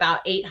back from about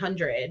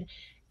 800.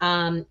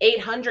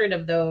 800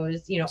 of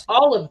those,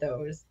 all of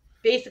those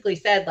basically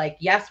said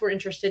yes, we're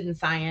interested in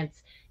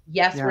science.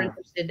 Yes, we're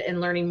interested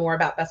in learning more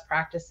about best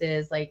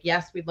practices.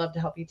 Yes, we'd love to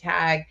help you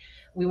tag.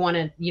 We want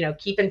to,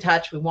 keep in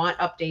touch. We want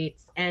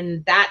updates.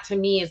 And that to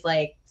me is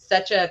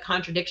such a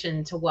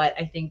contradiction to what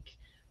I think,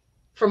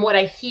 from what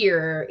I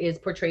hear, is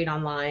portrayed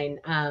online.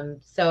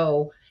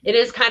 So it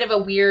is kind of a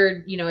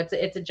weird,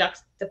 it's a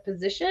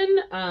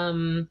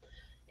juxtaposition.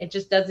 It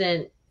just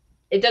doesn't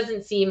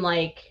seem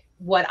like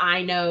what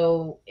I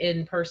know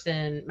in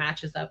person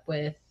matches up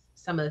with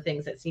some of the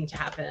things that seem to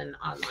happen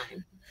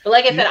online. But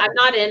like I said, I'm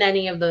not in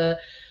any of the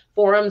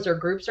forums or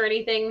groups or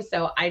anything,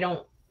 so I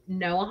don't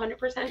know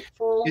 100%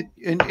 full.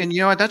 And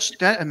you know what?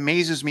 That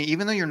amazes me.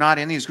 Even though you're not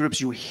in these groups,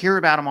 you hear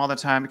about them all the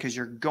time because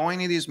you're going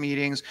to these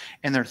meetings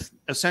and they're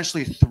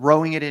essentially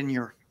throwing it in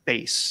your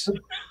face,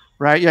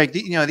 right?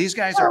 These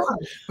guys are.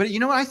 But you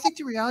know what I think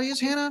the reality is,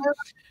 Hannah?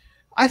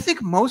 I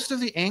think most of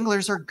the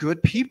anglers are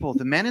good people.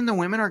 The men and the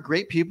women are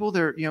great people.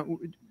 They're,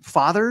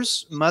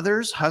 fathers,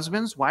 mothers,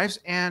 husbands, wives,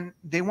 and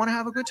they want to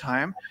have a good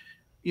time,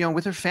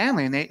 with their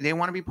family, and they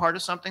want to be part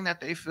of something that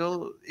they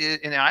feel,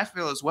 and I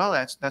feel as well,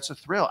 that's a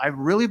thrill. I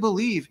really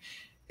believe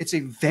it's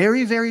a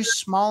very, very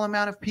small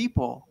amount of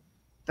people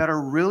that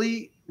are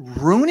really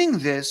ruining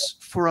this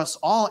for us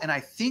all. And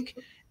I think,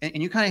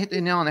 and you kind of hit the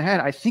nail on the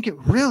head, I think it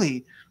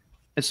really,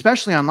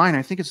 especially online,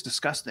 I think it's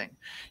disgusting.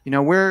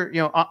 Where,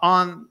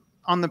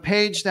 on the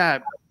page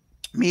that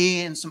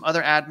me and some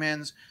other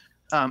admins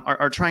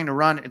are trying to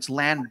run, it's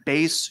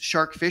land-based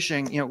shark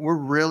fishing. We're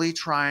really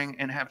trying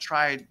and have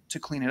tried to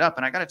clean it up.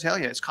 And I got to tell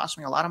you, it's cost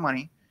me a lot of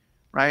money,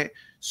 right?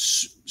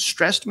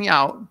 Stressed me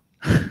out,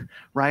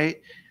 right?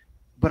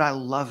 But I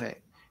love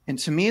it. And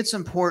to me, it's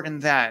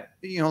important that,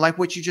 like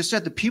what you just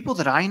said, the people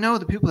that I know,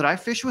 the people that I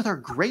fish with are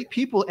great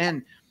people,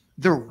 and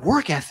their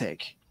work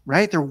ethic,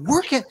 right?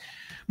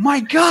 My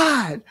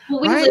God.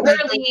 Well, Right?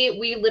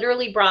 we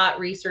literally brought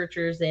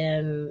researchers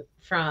in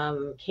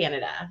from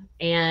Canada,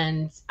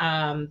 and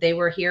they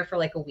were here for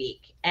like a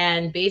week.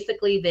 And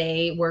basically,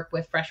 they work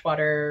with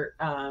freshwater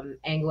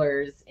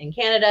anglers in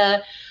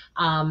Canada,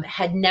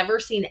 had never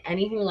seen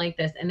anything like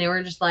this, and they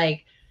were just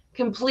like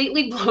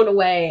completely blown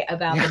away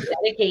about Yeah. the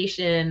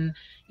dedication.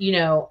 You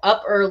know,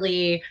 up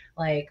early,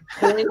 like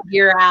pulling the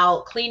gear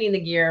out, cleaning the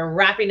gear,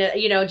 wrapping it,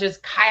 you know,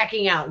 just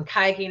kayaking out and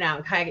kayaking out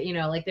and kayaking, you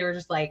know, like they were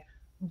just like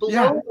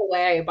Yeah. blown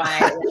away by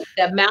like,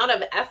 the amount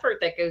of effort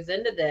that goes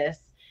into this.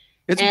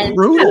 It's And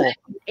brutal.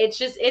 it's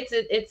just it's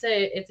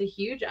a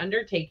huge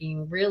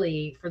undertaking,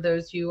 really, for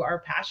those who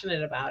are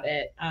passionate about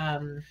it.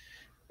 And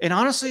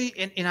honestly,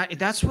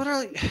 that's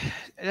what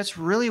that's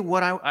really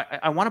what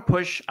I want to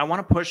push. I want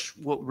to push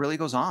what really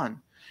goes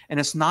on. And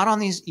it's not on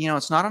these, you know,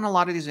 it's not on a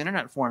lot of these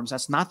internet forums.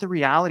 That's not the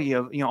reality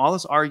of, you know, all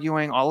this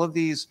arguing, all of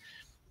these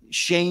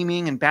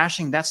shaming and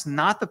bashing. That's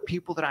not the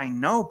people that I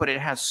know, but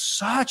it has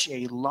such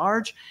a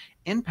large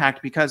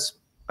impact because,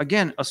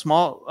 again, a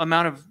small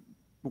amount of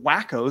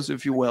wackos,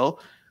 if you will,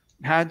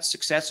 had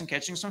success in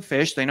catching some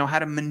fish. They know how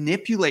to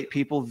manipulate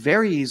people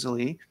very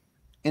easily,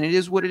 and it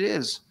is what it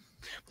is.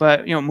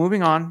 But, you know,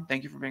 moving on,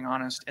 thank you for being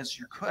honest as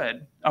you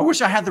could. I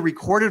wish I had the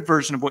recorded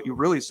version of what you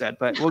really said,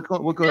 but we'll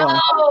go no!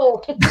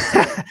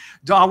 on.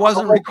 I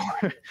wasn't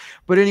recording.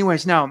 But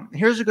anyways, now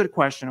here's a good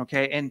question,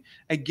 okay? And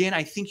again,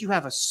 I think you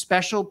have a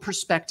special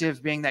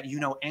perspective being that you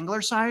know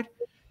angler side,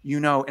 you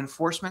know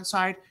enforcement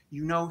side,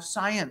 you know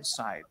science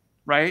side,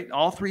 right?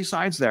 All three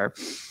sides there.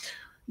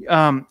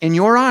 In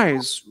your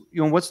eyes,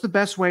 you know, what's the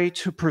best way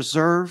to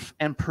preserve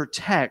and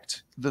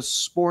protect the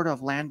sport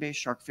of land-based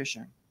shark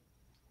fishing?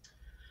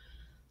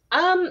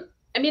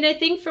 I mean, I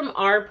think from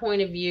our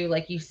point of view,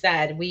 like you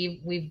said,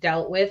 we've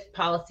dealt with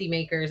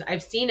policymakers.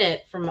 I've seen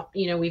it from,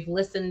 you know, we've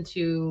listened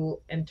to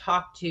and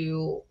talked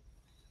to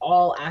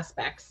all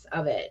aspects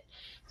of it.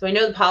 So I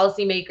know the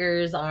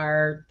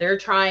policymakers they're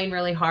trying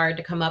really hard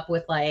to come up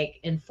with like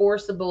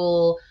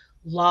enforceable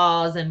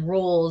laws and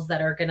rules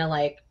that are going to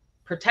like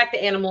protect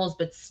the animals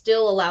but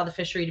still allow the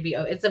fishery to be,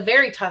 it's a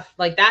very tough,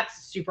 like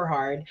that's super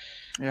hard.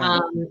 Yeah.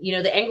 You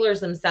know, the anglers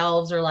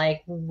themselves are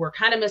like, we're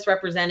kind of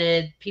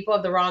misrepresented. People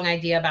have the wrong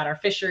idea about our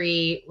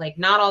fishery. Like,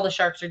 not all the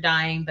sharks are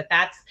dying, but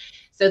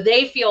so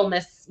they feel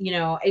you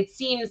know, it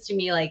seems to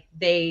me like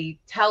they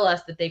tell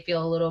us that they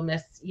feel a little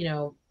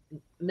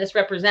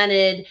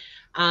misrepresented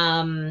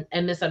and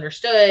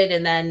misunderstood.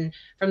 And then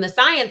from the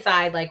science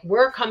side, like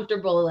we're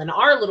comfortable in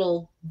our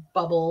little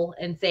bubble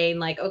and saying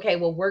like, okay,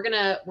 well, we're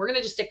gonna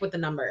just stick with the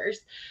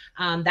numbers.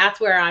 That's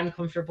where I'm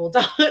comfortable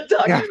talking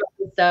about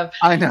this stuff.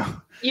 I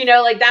know. You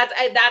know, like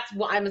that's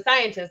what I'm a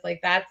scientist.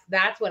 Like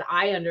that's what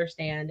I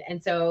understand.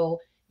 And so,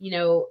 you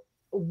know,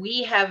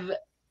 we have.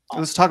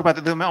 Let's talk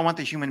about I want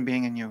the human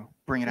being in you.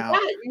 Bring it out. Yeah,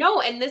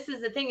 no, and this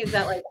is the thing is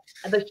that like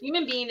the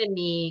human being in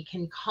me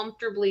can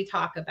comfortably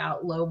talk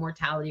about low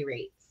mortality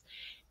rates.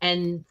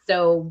 And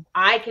so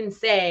I can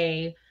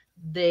say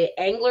the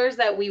anglers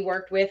that we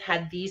worked with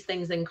had these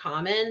things in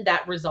common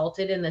that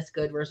resulted in this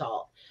good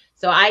result.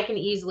 So I can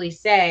easily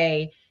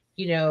say,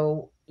 you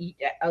know,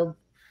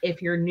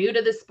 if you're new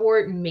to the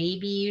sport,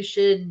 maybe you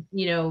should,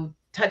 you know,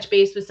 touch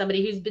base with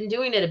somebody who's been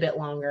doing it a bit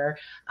longer,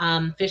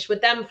 fish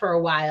with them for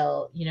a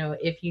while. You know,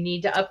 if you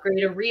need to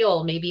upgrade a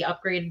reel, maybe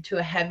upgrade to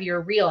a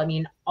heavier reel. I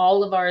mean,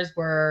 all of ours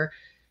were,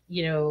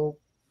 you know,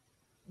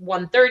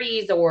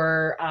 130s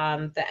or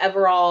the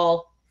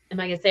Everall. Am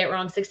I going to say it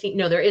wrong? 16?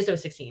 No, there is no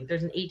 16.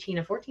 There's an 18,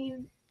 a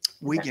 14.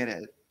 We get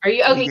it. Are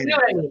you okay? You know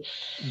what I mean?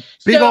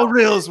 Big old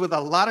reels with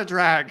a lot of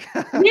drag.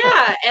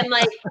 Yeah. And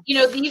like, you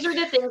know, these are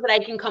the things that I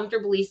can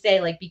comfortably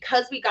say, like,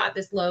 because we got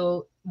this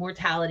low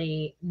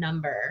mortality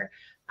number,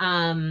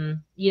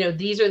 you know,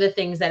 these are the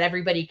things that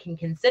everybody can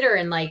consider.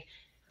 And like,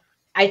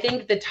 I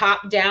think the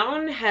top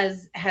down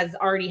has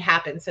already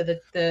happened. So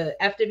that the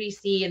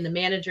FWC and the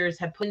managers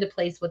have put into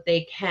place what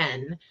they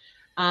can.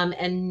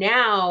 And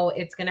now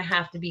it's going to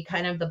have to be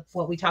kind of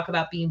what we talk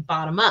about being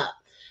bottom up.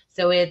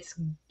 So it's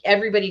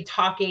everybody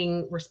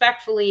talking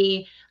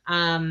respectfully.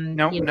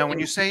 No, when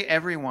you say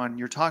everyone,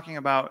 you're talking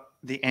about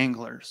the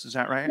anglers. Is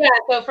that right? Yeah.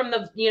 So from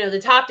the, you know,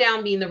 the top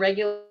down being the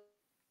regular.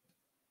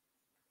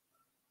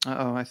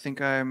 Uh-oh, I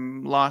think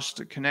I'm lost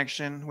a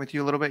connection with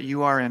you a little bit.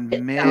 You are in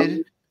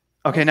mid.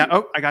 Okay, now,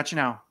 oh, I got you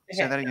now.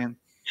 Say that again.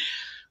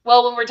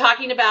 Well, when we're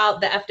talking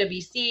about the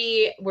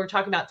FWC, we're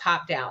talking about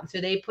top down. So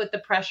they put the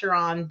pressure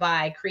on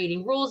by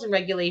creating rules and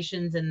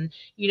regulations, and,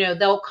 you know,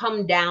 they'll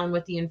come down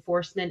with the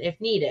enforcement if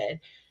needed.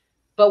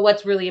 But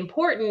what's really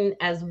important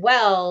as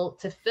well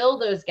to fill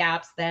those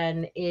gaps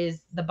then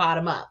is the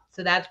bottom up.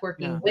 So that's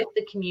working with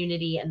the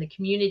community and the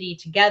community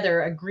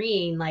together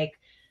agreeing like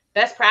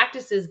best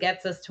practices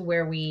gets us to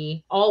where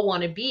we all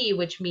want to be,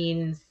 which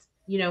means,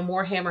 you know,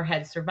 more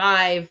hammerheads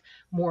survive,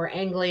 more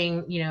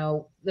angling, you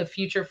know, the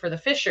future for the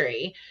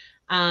fishery.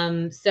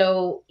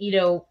 So, you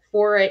know,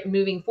 for it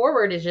moving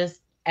forward is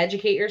just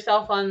educate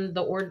yourself on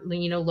the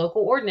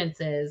local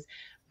ordinances,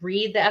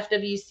 read the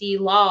FWC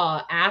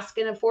law, ask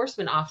an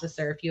enforcement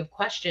officer if you have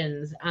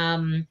questions.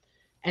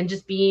 and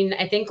just being,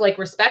 I think, like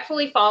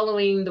respectfully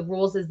following the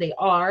rules as they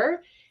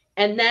are.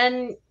 And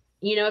then,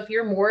 you know, if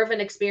you're more of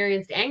an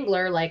experienced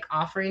angler, like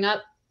offering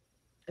up,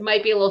 it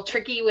might be a little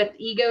tricky with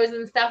egos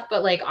and stuff,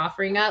 but like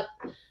offering up,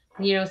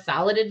 you know,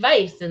 solid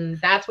advice. And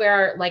that's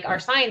where our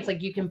science,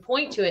 like you can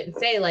point to it and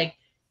say like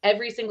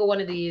every single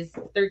one of these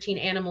 13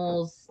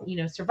 animals, you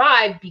know,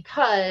 survived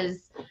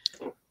because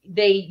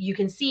you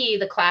can see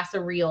the class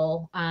of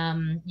reel,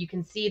 you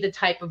can see the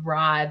type of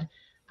rod,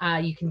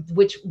 you can,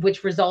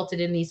 which resulted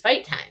in these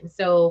fight times.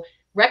 So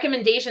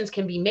recommendations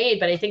can be made,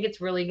 but I think it's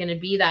really going to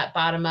be that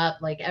bottom up,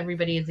 like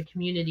everybody as a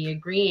community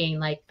agreeing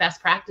like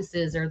best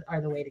practices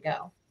are the way to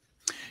go.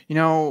 You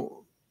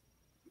know,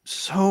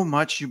 so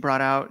much you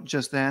brought out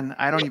just then.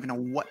 I don't even know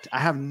what I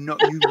have. No,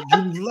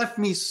 you left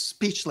me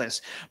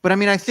speechless. But I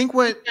mean, I think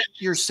what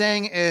you're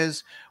saying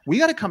is we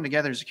got to come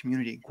together as a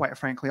community, quite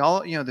frankly.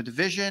 All, you know, the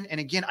division. And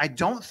again, I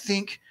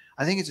think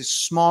it's a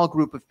small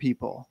group of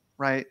people,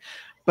 right?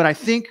 But I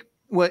think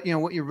what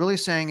you're really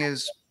saying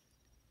is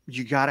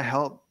you got to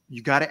help.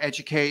 You got to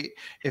educate.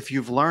 If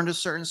you've learned a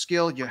certain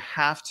skill, you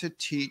have to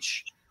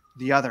teach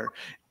the other.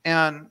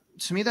 And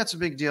to me, that's a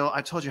big deal.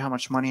 I told you how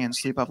much money and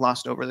sleep I've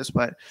lost over this,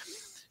 but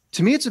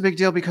to me, it's a big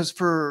deal because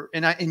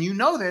and you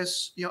know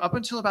this, you know, up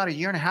until about a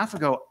year and a half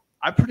ago,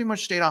 I pretty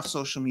much stayed off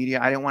social media.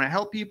 I didn't want to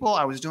help people.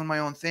 I was doing my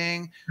own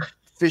thing,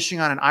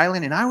 fishing on an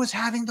island, and I was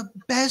having the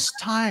best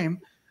time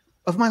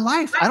of my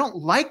life. I don't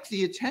like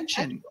the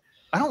attention.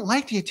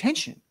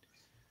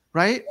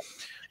 Right?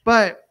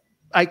 But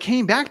I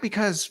came back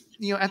because,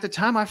 you know, at the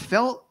time I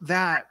felt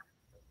that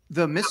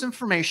the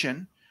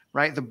misinformation,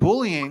 right, the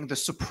bullying, the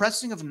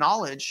suppressing of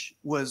knowledge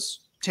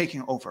was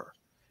taking over.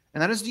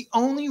 And that is the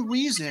only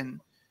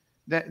reason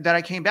that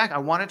I came back. I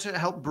wanted to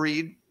help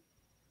breed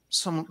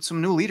some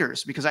new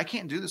leaders because I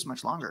can't do this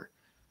much longer,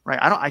 right?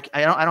 I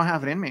don't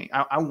have it in me.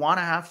 I want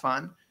to have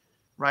fun,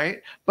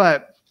 right?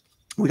 But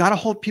we got to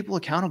hold people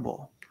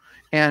accountable.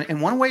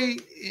 And one way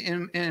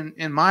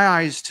in my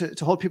eyes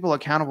to hold people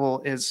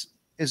accountable is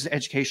the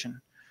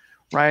education,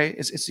 right?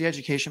 It's the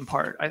education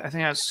part. I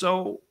think that's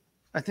so,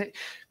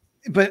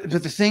 but the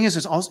thing is,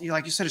 it's also,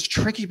 like you said, it's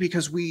tricky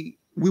because we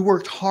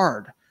worked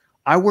hard.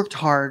 I worked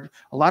hard.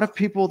 A lot of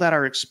people that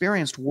are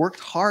experienced worked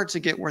hard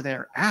to get where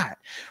they're at.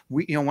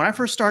 You know, when I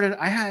first started,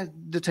 I had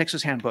the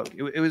Texas Handbook.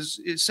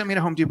 It sent me to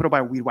Home Depot to buy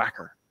a weed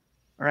whacker.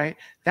 All right.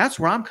 That's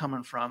where I'm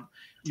coming from,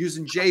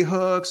 using J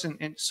hooks.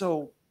 And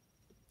so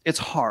it's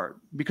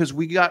hard because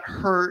we got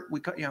hurt. We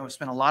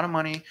spent a lot of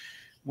money,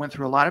 went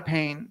through a lot of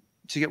pain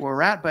to get where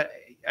we're at. But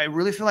I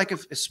really feel like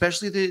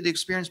especially the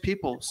experienced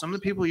people, some of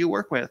the people you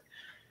work with,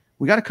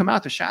 we got to come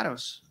out the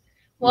shadows.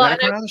 Well,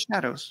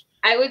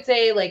 I would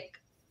say, like,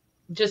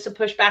 just to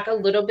push back a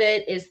little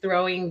bit, is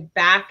throwing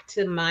back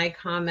to my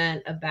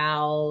comment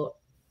about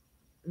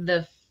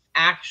the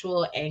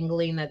actual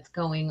angling that's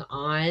going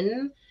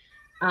on.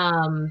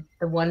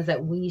 The ones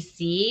that we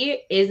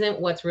see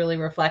isn't what's really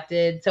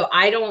reflected. So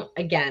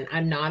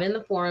I'm not in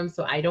the forum,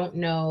 so I don't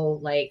know,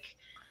 like,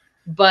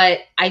 but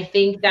I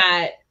think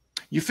that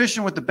you're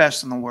fishing with the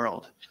best in the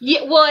world.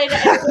 Yeah, well,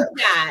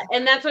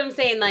 and that's what I'm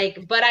saying.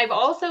 Like, but I've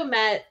also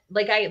met,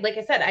 like I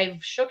said,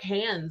 I've shook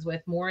hands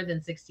with more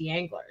than 60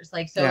 anglers.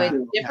 Like, so it's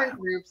different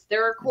groups.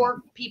 There are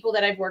core people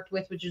that I've worked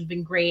with, which has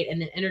been great,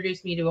 and it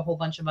introduced me to a whole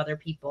bunch of other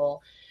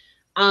people.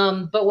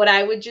 But what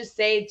I would just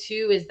say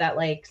too is that,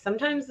 like,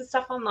 sometimes the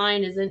stuff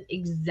online isn't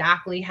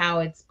exactly how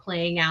it's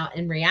playing out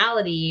in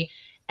reality.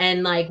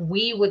 And like,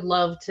 we would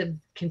love to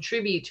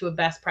contribute to a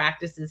best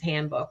practices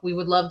handbook. We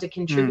would love to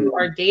contribute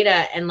our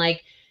data, and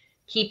like,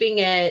 keeping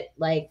it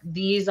like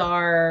these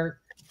are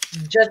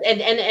just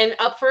and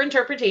up for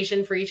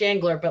interpretation for each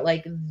angler, but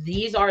like,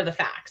 these are the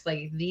facts.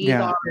 Like, these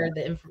are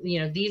the, you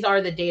know, these are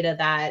the data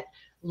that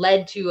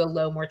led to a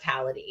low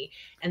mortality.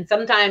 And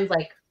sometimes,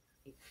 like,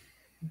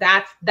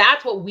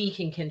 that's what we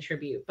can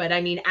contribute. But I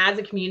mean, as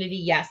a community,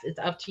 yes, it's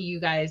up to you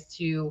guys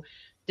to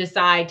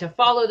decide to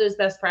follow those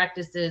best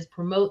practices,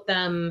 promote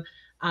them,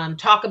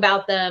 talk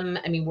about them.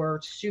 I mean,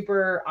 we're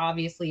super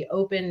obviously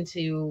open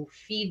to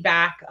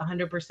feedback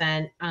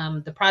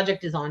 100%. The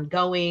project is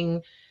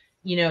ongoing,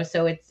 you know,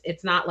 so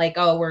it's not like,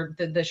 oh,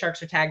 the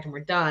sharks are tagged and we're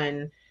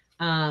done.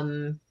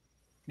 But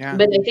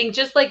I think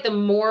just like the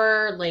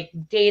more like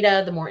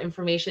data, the more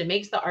information, it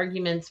makes the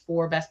arguments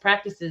for best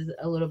practices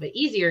a little bit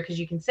easier, because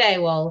you can say,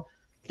 well,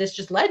 this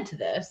just led to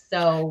this,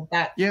 so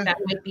that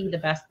might be the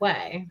best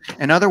way.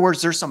 In other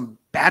words, there's some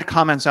bad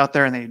comments out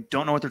there and they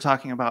don't know what they're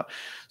talking about.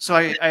 So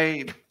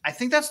I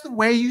think that's the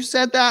way you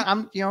said that.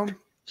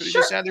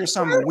 You said there's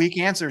some weak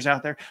answers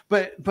out there,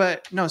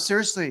 but no,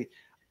 seriously,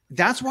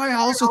 that's why I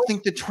also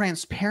think the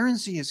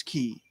transparency is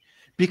key,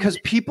 because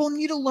people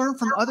need to learn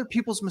from other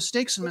people's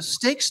mistakes, and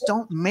mistakes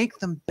don't make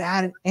them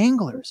bad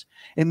anglers.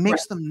 It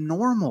makes them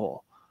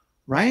normal,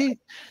 right?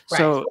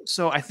 So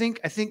I think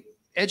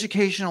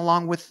education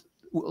along with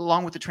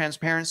the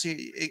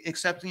transparency,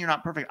 accepting you're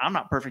not perfect. I'm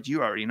not perfect.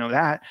 You already know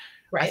that.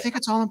 Right. I think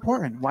it's all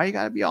important. Why you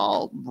got to be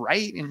all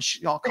right and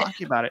all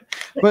cocky about it?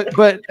 But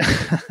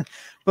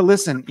but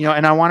listen, you know,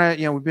 and I want to,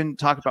 you know, we've been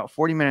talking about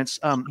 40 minutes.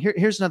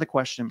 Here's another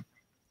question,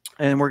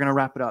 and we're going to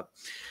wrap it up.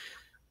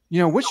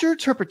 What's your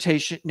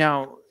interpretation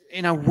now?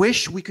 And I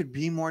wish we could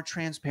be more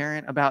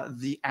transparent about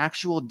the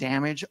actual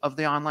damage of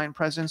the online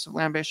presence of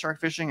land-based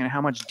shark fishing and how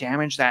much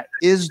damage that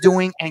is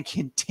doing and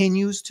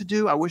continues to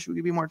do. I wish we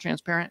could be more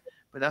transparent,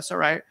 but that's all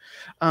right.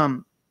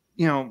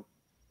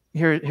 Here's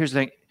the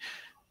thing.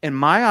 In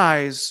my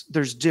eyes,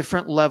 there's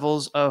different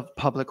levels of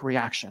public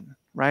reaction,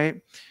 right?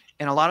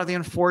 And a lot of the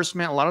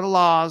enforcement, a lot of the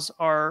laws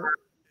are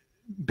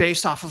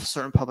based off of a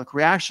certain public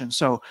reaction.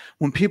 So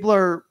when people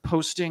are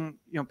posting,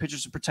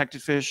 pictures of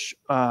protected fish,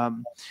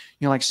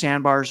 like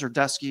sandbars or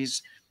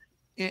duskies,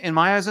 in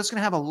my eyes, that's going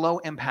to have a low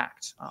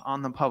impact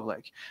on the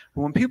public.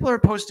 But when people are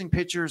posting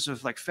pictures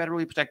of like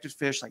federally protected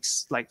fish, like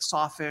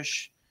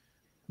sawfish,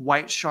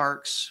 white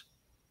sharks,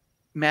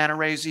 manta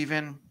rays,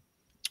 even,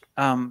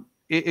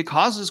 it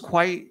causes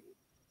quite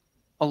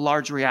a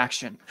large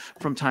reaction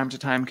from time to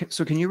time.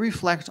 So can you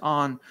reflect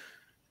on,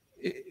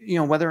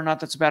 whether or not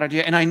that's a bad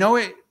idea? And I know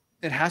it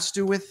has to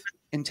do with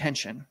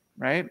intention,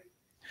 right?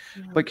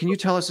 Yeah. But can you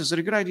tell us, is it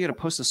a good idea to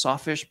post a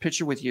sawfish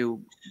picture with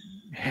you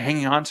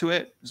hanging onto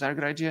it? Is that a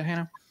good idea,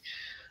 Hannah?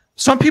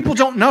 Some people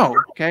don't know,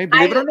 okay?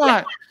 Believe it or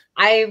not.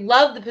 I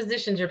love the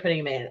positions you're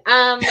putting them in.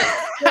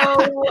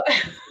 So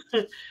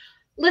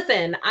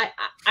listen,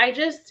 I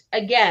just,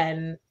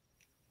 again,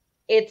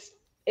 it's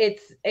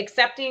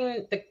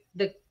accepting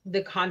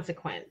the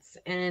consequence.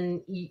 And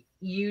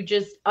you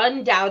just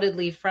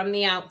undoubtedly from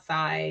the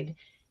outside,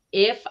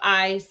 if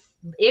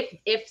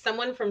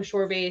someone from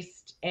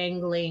shore-based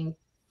angling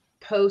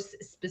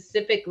posts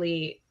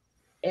specifically,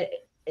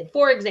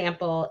 for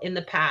example, in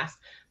the past,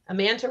 a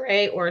manta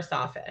ray or a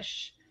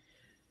sawfish,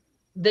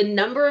 the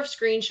number of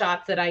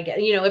screenshots that I get,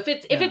 if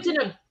it's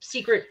in a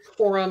secret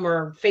forum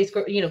or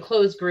Facebook,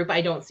 closed group,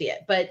 I don't see it,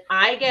 but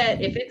I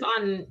get, if it's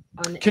on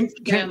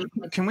Instagram.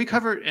 Can we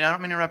cover, and I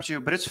don't mean to interrupt you,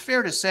 but it's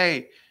fair to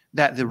say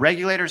that the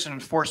regulators and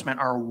enforcement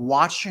are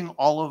watching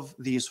all of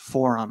these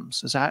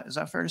forums. Is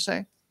that fair to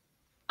say?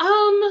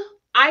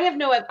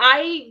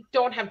 I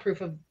don't have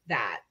proof of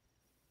that.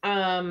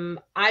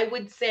 I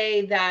would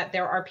say that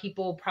there are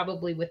people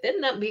probably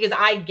within them, because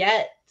I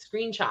get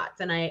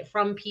screenshots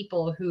from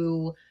people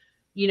who,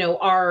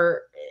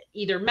 are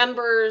either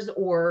members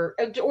or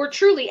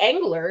truly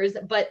anglers,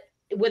 but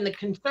when the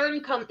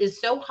concern is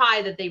so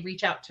high that they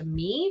reach out to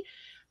me,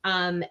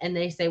 and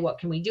they say, what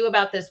can we do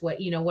about this? What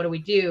do we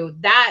do?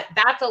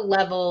 That's a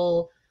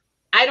level.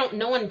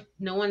 No one,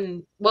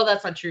 well,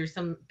 that's not true.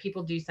 Some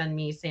people do send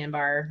me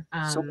sandbar.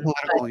 So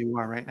political you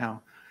are right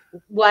now.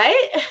 What?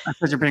 I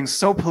said you're being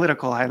so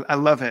political. I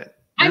love it.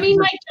 I mean,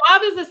 my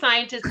job as a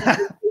scientist is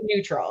to be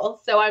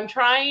neutral. So I'm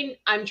trying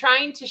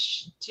to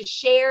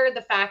share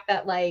the fact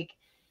that, like,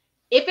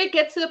 if it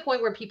gets to the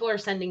point where people are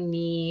sending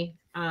me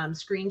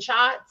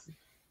screenshots,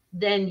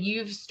 then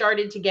you've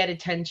started to get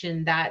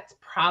attention that's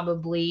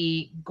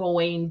probably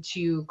going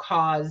to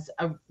cause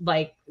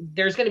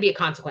there's going to be a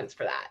consequence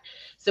for that.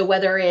 So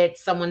whether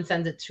it's someone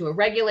sends it to a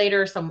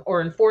regulator,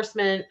 or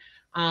enforcement,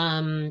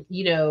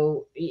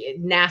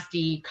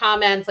 nasty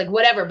comments, like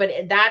whatever, but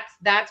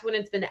that's when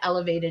it's been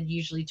elevated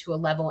usually to a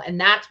level.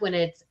 And that's when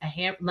it's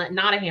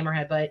not a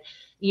hammerhead, but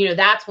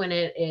that's when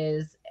it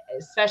is,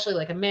 especially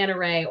like a manta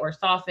ray or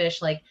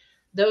sawfish, like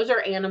those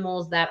are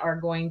animals that are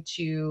going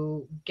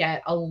to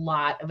get a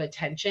lot of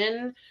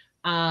attention.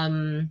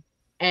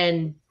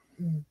 And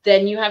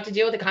then you have to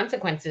deal with the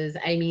consequences.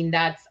 I mean,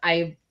 that's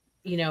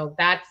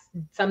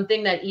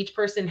something that each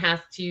person has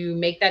to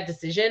make that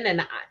decision.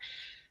 And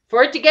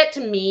for it to get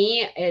to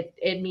me,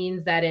 it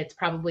means that it's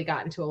probably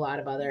gotten to a lot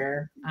of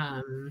other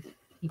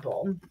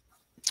people.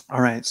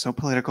 All right. So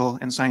political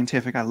and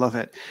scientific. I love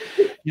it.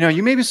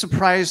 You may be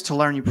surprised to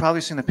learn, you've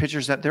probably seen the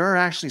pictures, that there are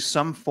actually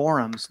some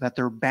forums that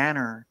their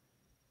banner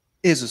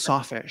is a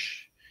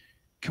sawfish.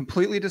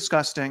 Completely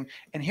disgusting.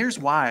 And here's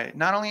why.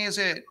 Not only is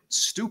it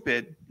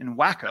stupid and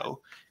wacko,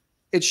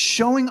 it's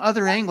showing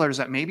other anglers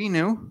that maybe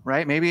new,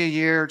 right? Maybe a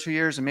year or 2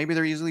 years, and maybe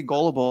they're easily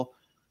gullible,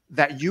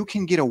 that you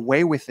can get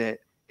away with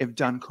it if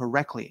done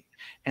correctly.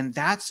 And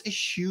that's a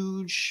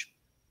huge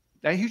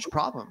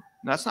problem.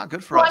 That's not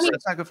good for us.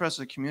 That's not good for us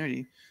as a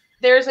community.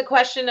 There's a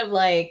question of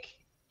like,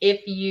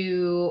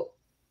 I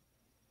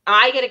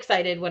get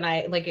excited when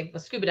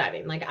if scuba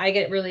diving, like I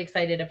get really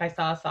excited if I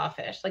saw a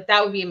sawfish, like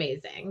that would be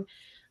amazing.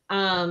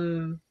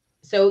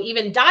 So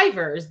even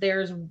divers,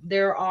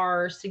 there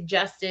are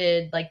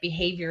suggested like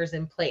behaviors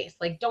in place,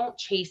 like don't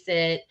chase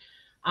it.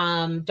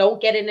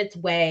 Don't get in its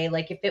way.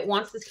 Like if it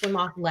wants to swim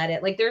off, let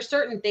it. Like there's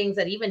certain things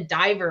that even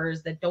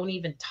divers that don't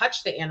even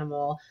touch the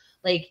animal,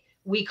 like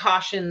we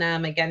caution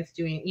them against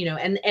doing,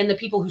 and the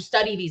people who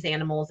study these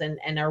animals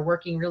and are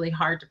working really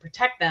hard to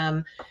protect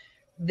them,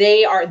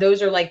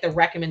 those are like the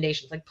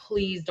recommendations, like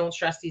please don't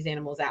stress these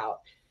animals out.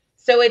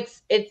 So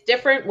it's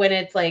different when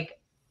it's like,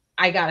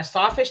 I got a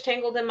sawfish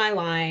tangled in my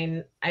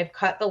line. I've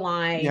cut the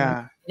line.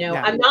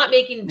 I'm not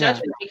making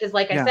judgments because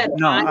like I said,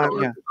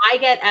 I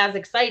get as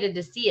excited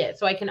to see it.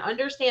 So I can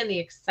understand the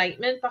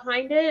excitement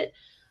behind it.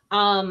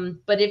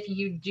 But if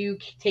you do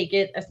take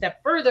it a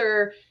step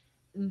further,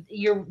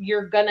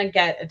 you're going to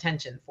get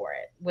attention for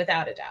it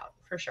without a doubt,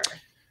 for sure.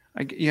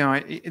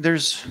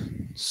 there's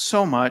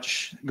so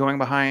much going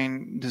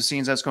behind the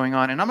scenes that's going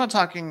on. And I'm not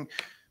talking,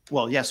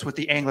 well, yes, with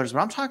the anglers, but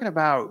I'm talking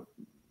about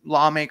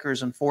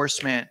lawmakers,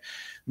 enforcement,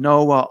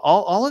 NOAA,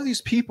 all of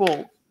these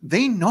people,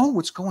 they know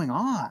what's going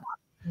on.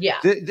 Yeah.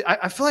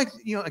 I feel like,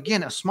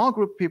 again, a small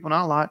group of people,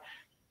 not a lot,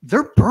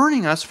 they're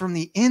burning us from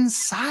the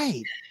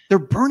inside. They're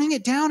burning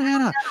it down,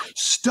 Hannah.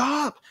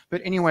 Stop.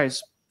 But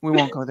anyways, we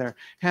won't go there.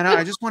 Hannah,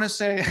 I just want to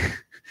say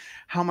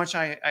how much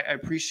I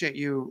appreciate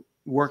you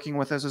working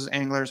with us as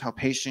anglers, how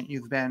patient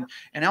you've been,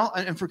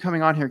 and for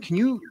coming on here. Can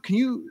you,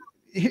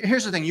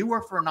 here's the thing, you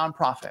work for a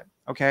nonprofit.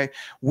 Okay.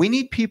 We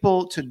need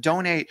people to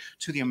donate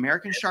to the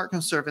American Shark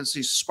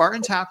Conservancy.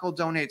 Spartan Tackle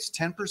donates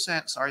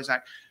 10%. Sorry,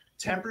 Zach.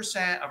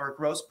 10% of our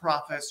gross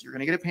profits. You're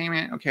going to get a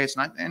payment. Okay. It's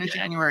not the end of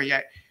January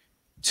yet.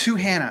 To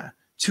Hannah,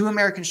 to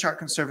American Shark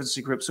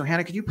Conservancy Group. So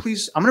Hannah, could you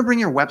please, I'm going to bring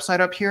your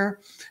website up here.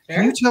 Sure.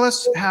 Can you tell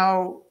us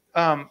how,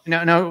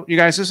 no, you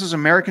guys, this is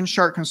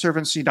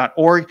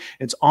americansharkconservancy.org.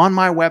 It's on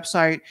my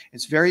website.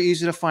 It's very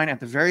easy to find. At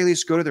the very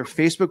least, go to their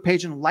Facebook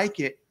page and like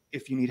it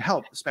if you need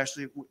help,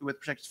 especially with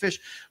protected fish.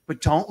 But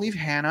don't leave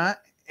Hannah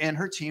and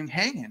her team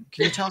hanging.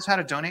 Can you tell us how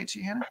to donate to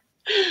you, Hannah?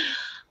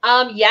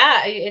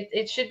 Yeah,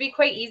 it should be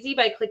quite easy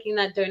by clicking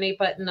that donate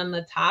button on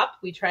the top.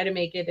 We try to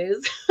make it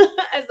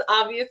as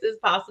obvious as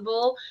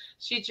possible.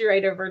 Shoot you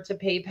right over to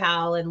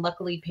PayPal, and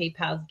luckily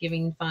PayPal's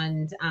giving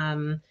fund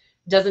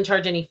doesn't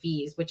charge any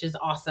fees, which is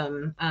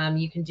awesome.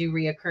 You can do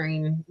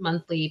reoccurring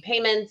monthly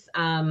payments.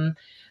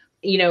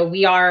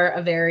 We are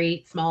a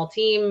very small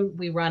team.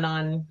 We run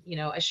on,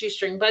 a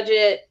shoestring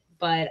budget,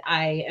 but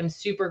I am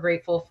super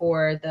grateful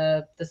for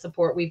the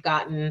support we've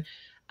gotten.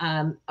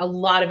 A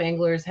lot of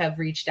anglers have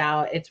reached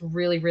out. It's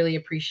really, really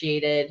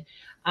appreciated.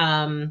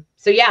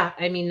 So yeah,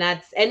 I mean,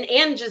 that's,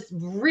 and just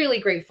really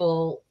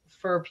grateful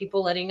for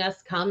people letting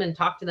us come and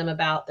talk to them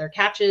about their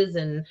catches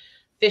and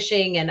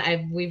fishing.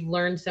 And we've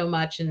learned so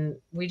much, and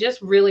we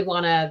just really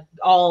want to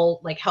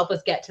all help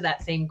us get to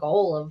that same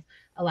goal of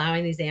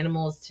allowing these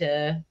animals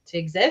to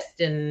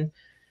exist, and,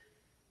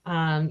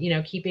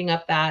 keeping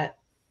up that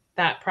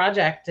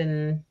project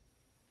and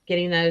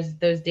getting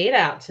those data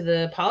out to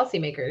the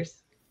policymakers.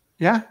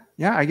 Yeah,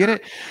 I get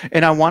it.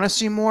 And I want to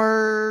see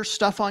more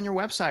stuff on your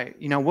website.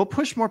 We'll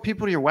push more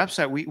people to your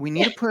website. We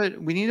need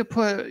to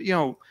put,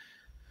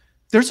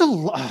 there's a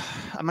lot.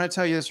 I'm going to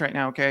tell you this right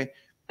now. Okay.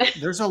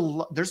 There's a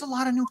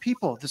lot of new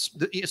people,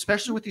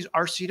 especially with these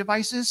RC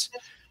devices.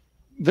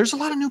 There's a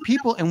lot of new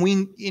people, and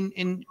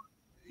and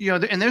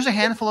there's a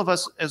handful of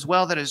us as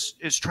well that is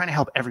trying to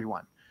help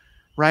everyone.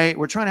 Right.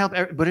 We're trying to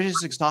help, but it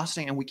is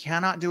exhausting, and we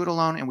cannot do it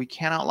alone, and we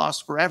cannot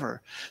last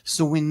forever.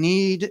 So we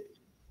need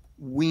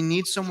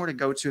somewhere to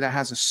go to that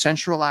has a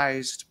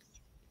centralized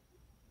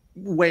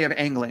way of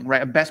angling,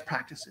 right? Of best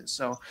practices.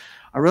 So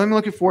I really am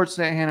looking forward to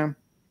that, Hannah.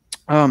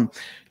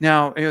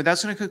 Now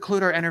that's going to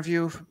conclude our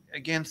interview.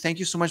 Again, thank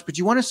you so much. But do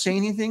you want to say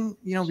anything,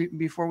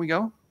 before we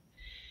go?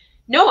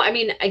 No, I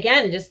mean,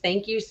 again, just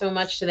thank you so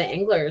much to the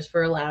anglers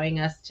for allowing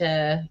us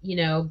to,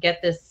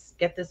 get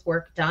this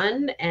work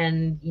done.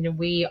 And,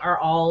 we are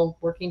all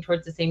working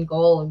towards the same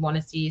goal and want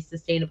to see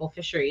sustainable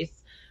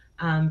fisheries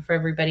for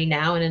everybody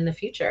now and in the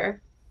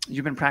future.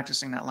 You've been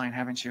practicing that line,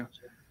 haven't you?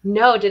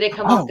 No, did it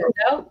come off good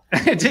though?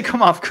 It did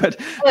come off good.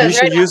 You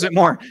should use it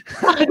more.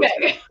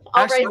 Okay,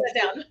 I'll write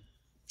that down.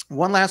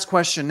 One last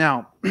question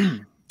now.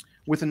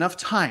 With enough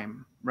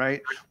time,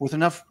 right? With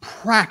enough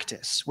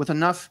practice, with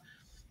enough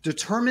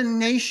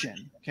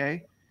determination,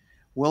 okay,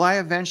 will I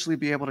eventually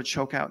be able to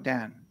choke out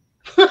Dan?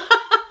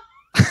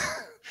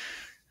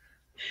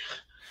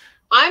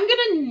 I'm going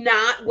to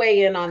not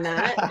weigh in on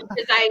that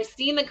because I've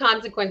seen the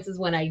consequences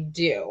when I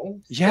do.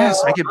 Yes,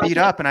 so I get beat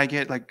up and I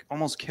get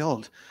almost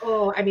killed.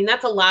 Oh, I mean,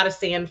 that's a lot of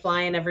sand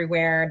flying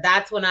everywhere.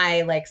 That's when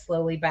I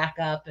slowly back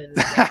up. And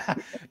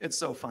it's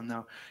so fun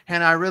though.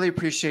 Hannah, I really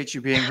appreciate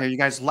you being here. You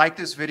guys like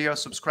this video,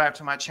 subscribe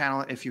to my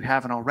channel if you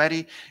haven't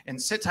already, and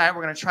sit tight.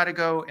 We're going to try to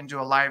go and do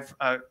a live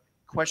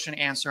question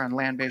answer on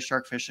land-based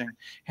shark fishing.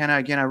 Hannah,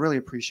 again, I really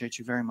appreciate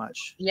you very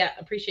much. Yeah,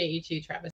 appreciate you too, Travis.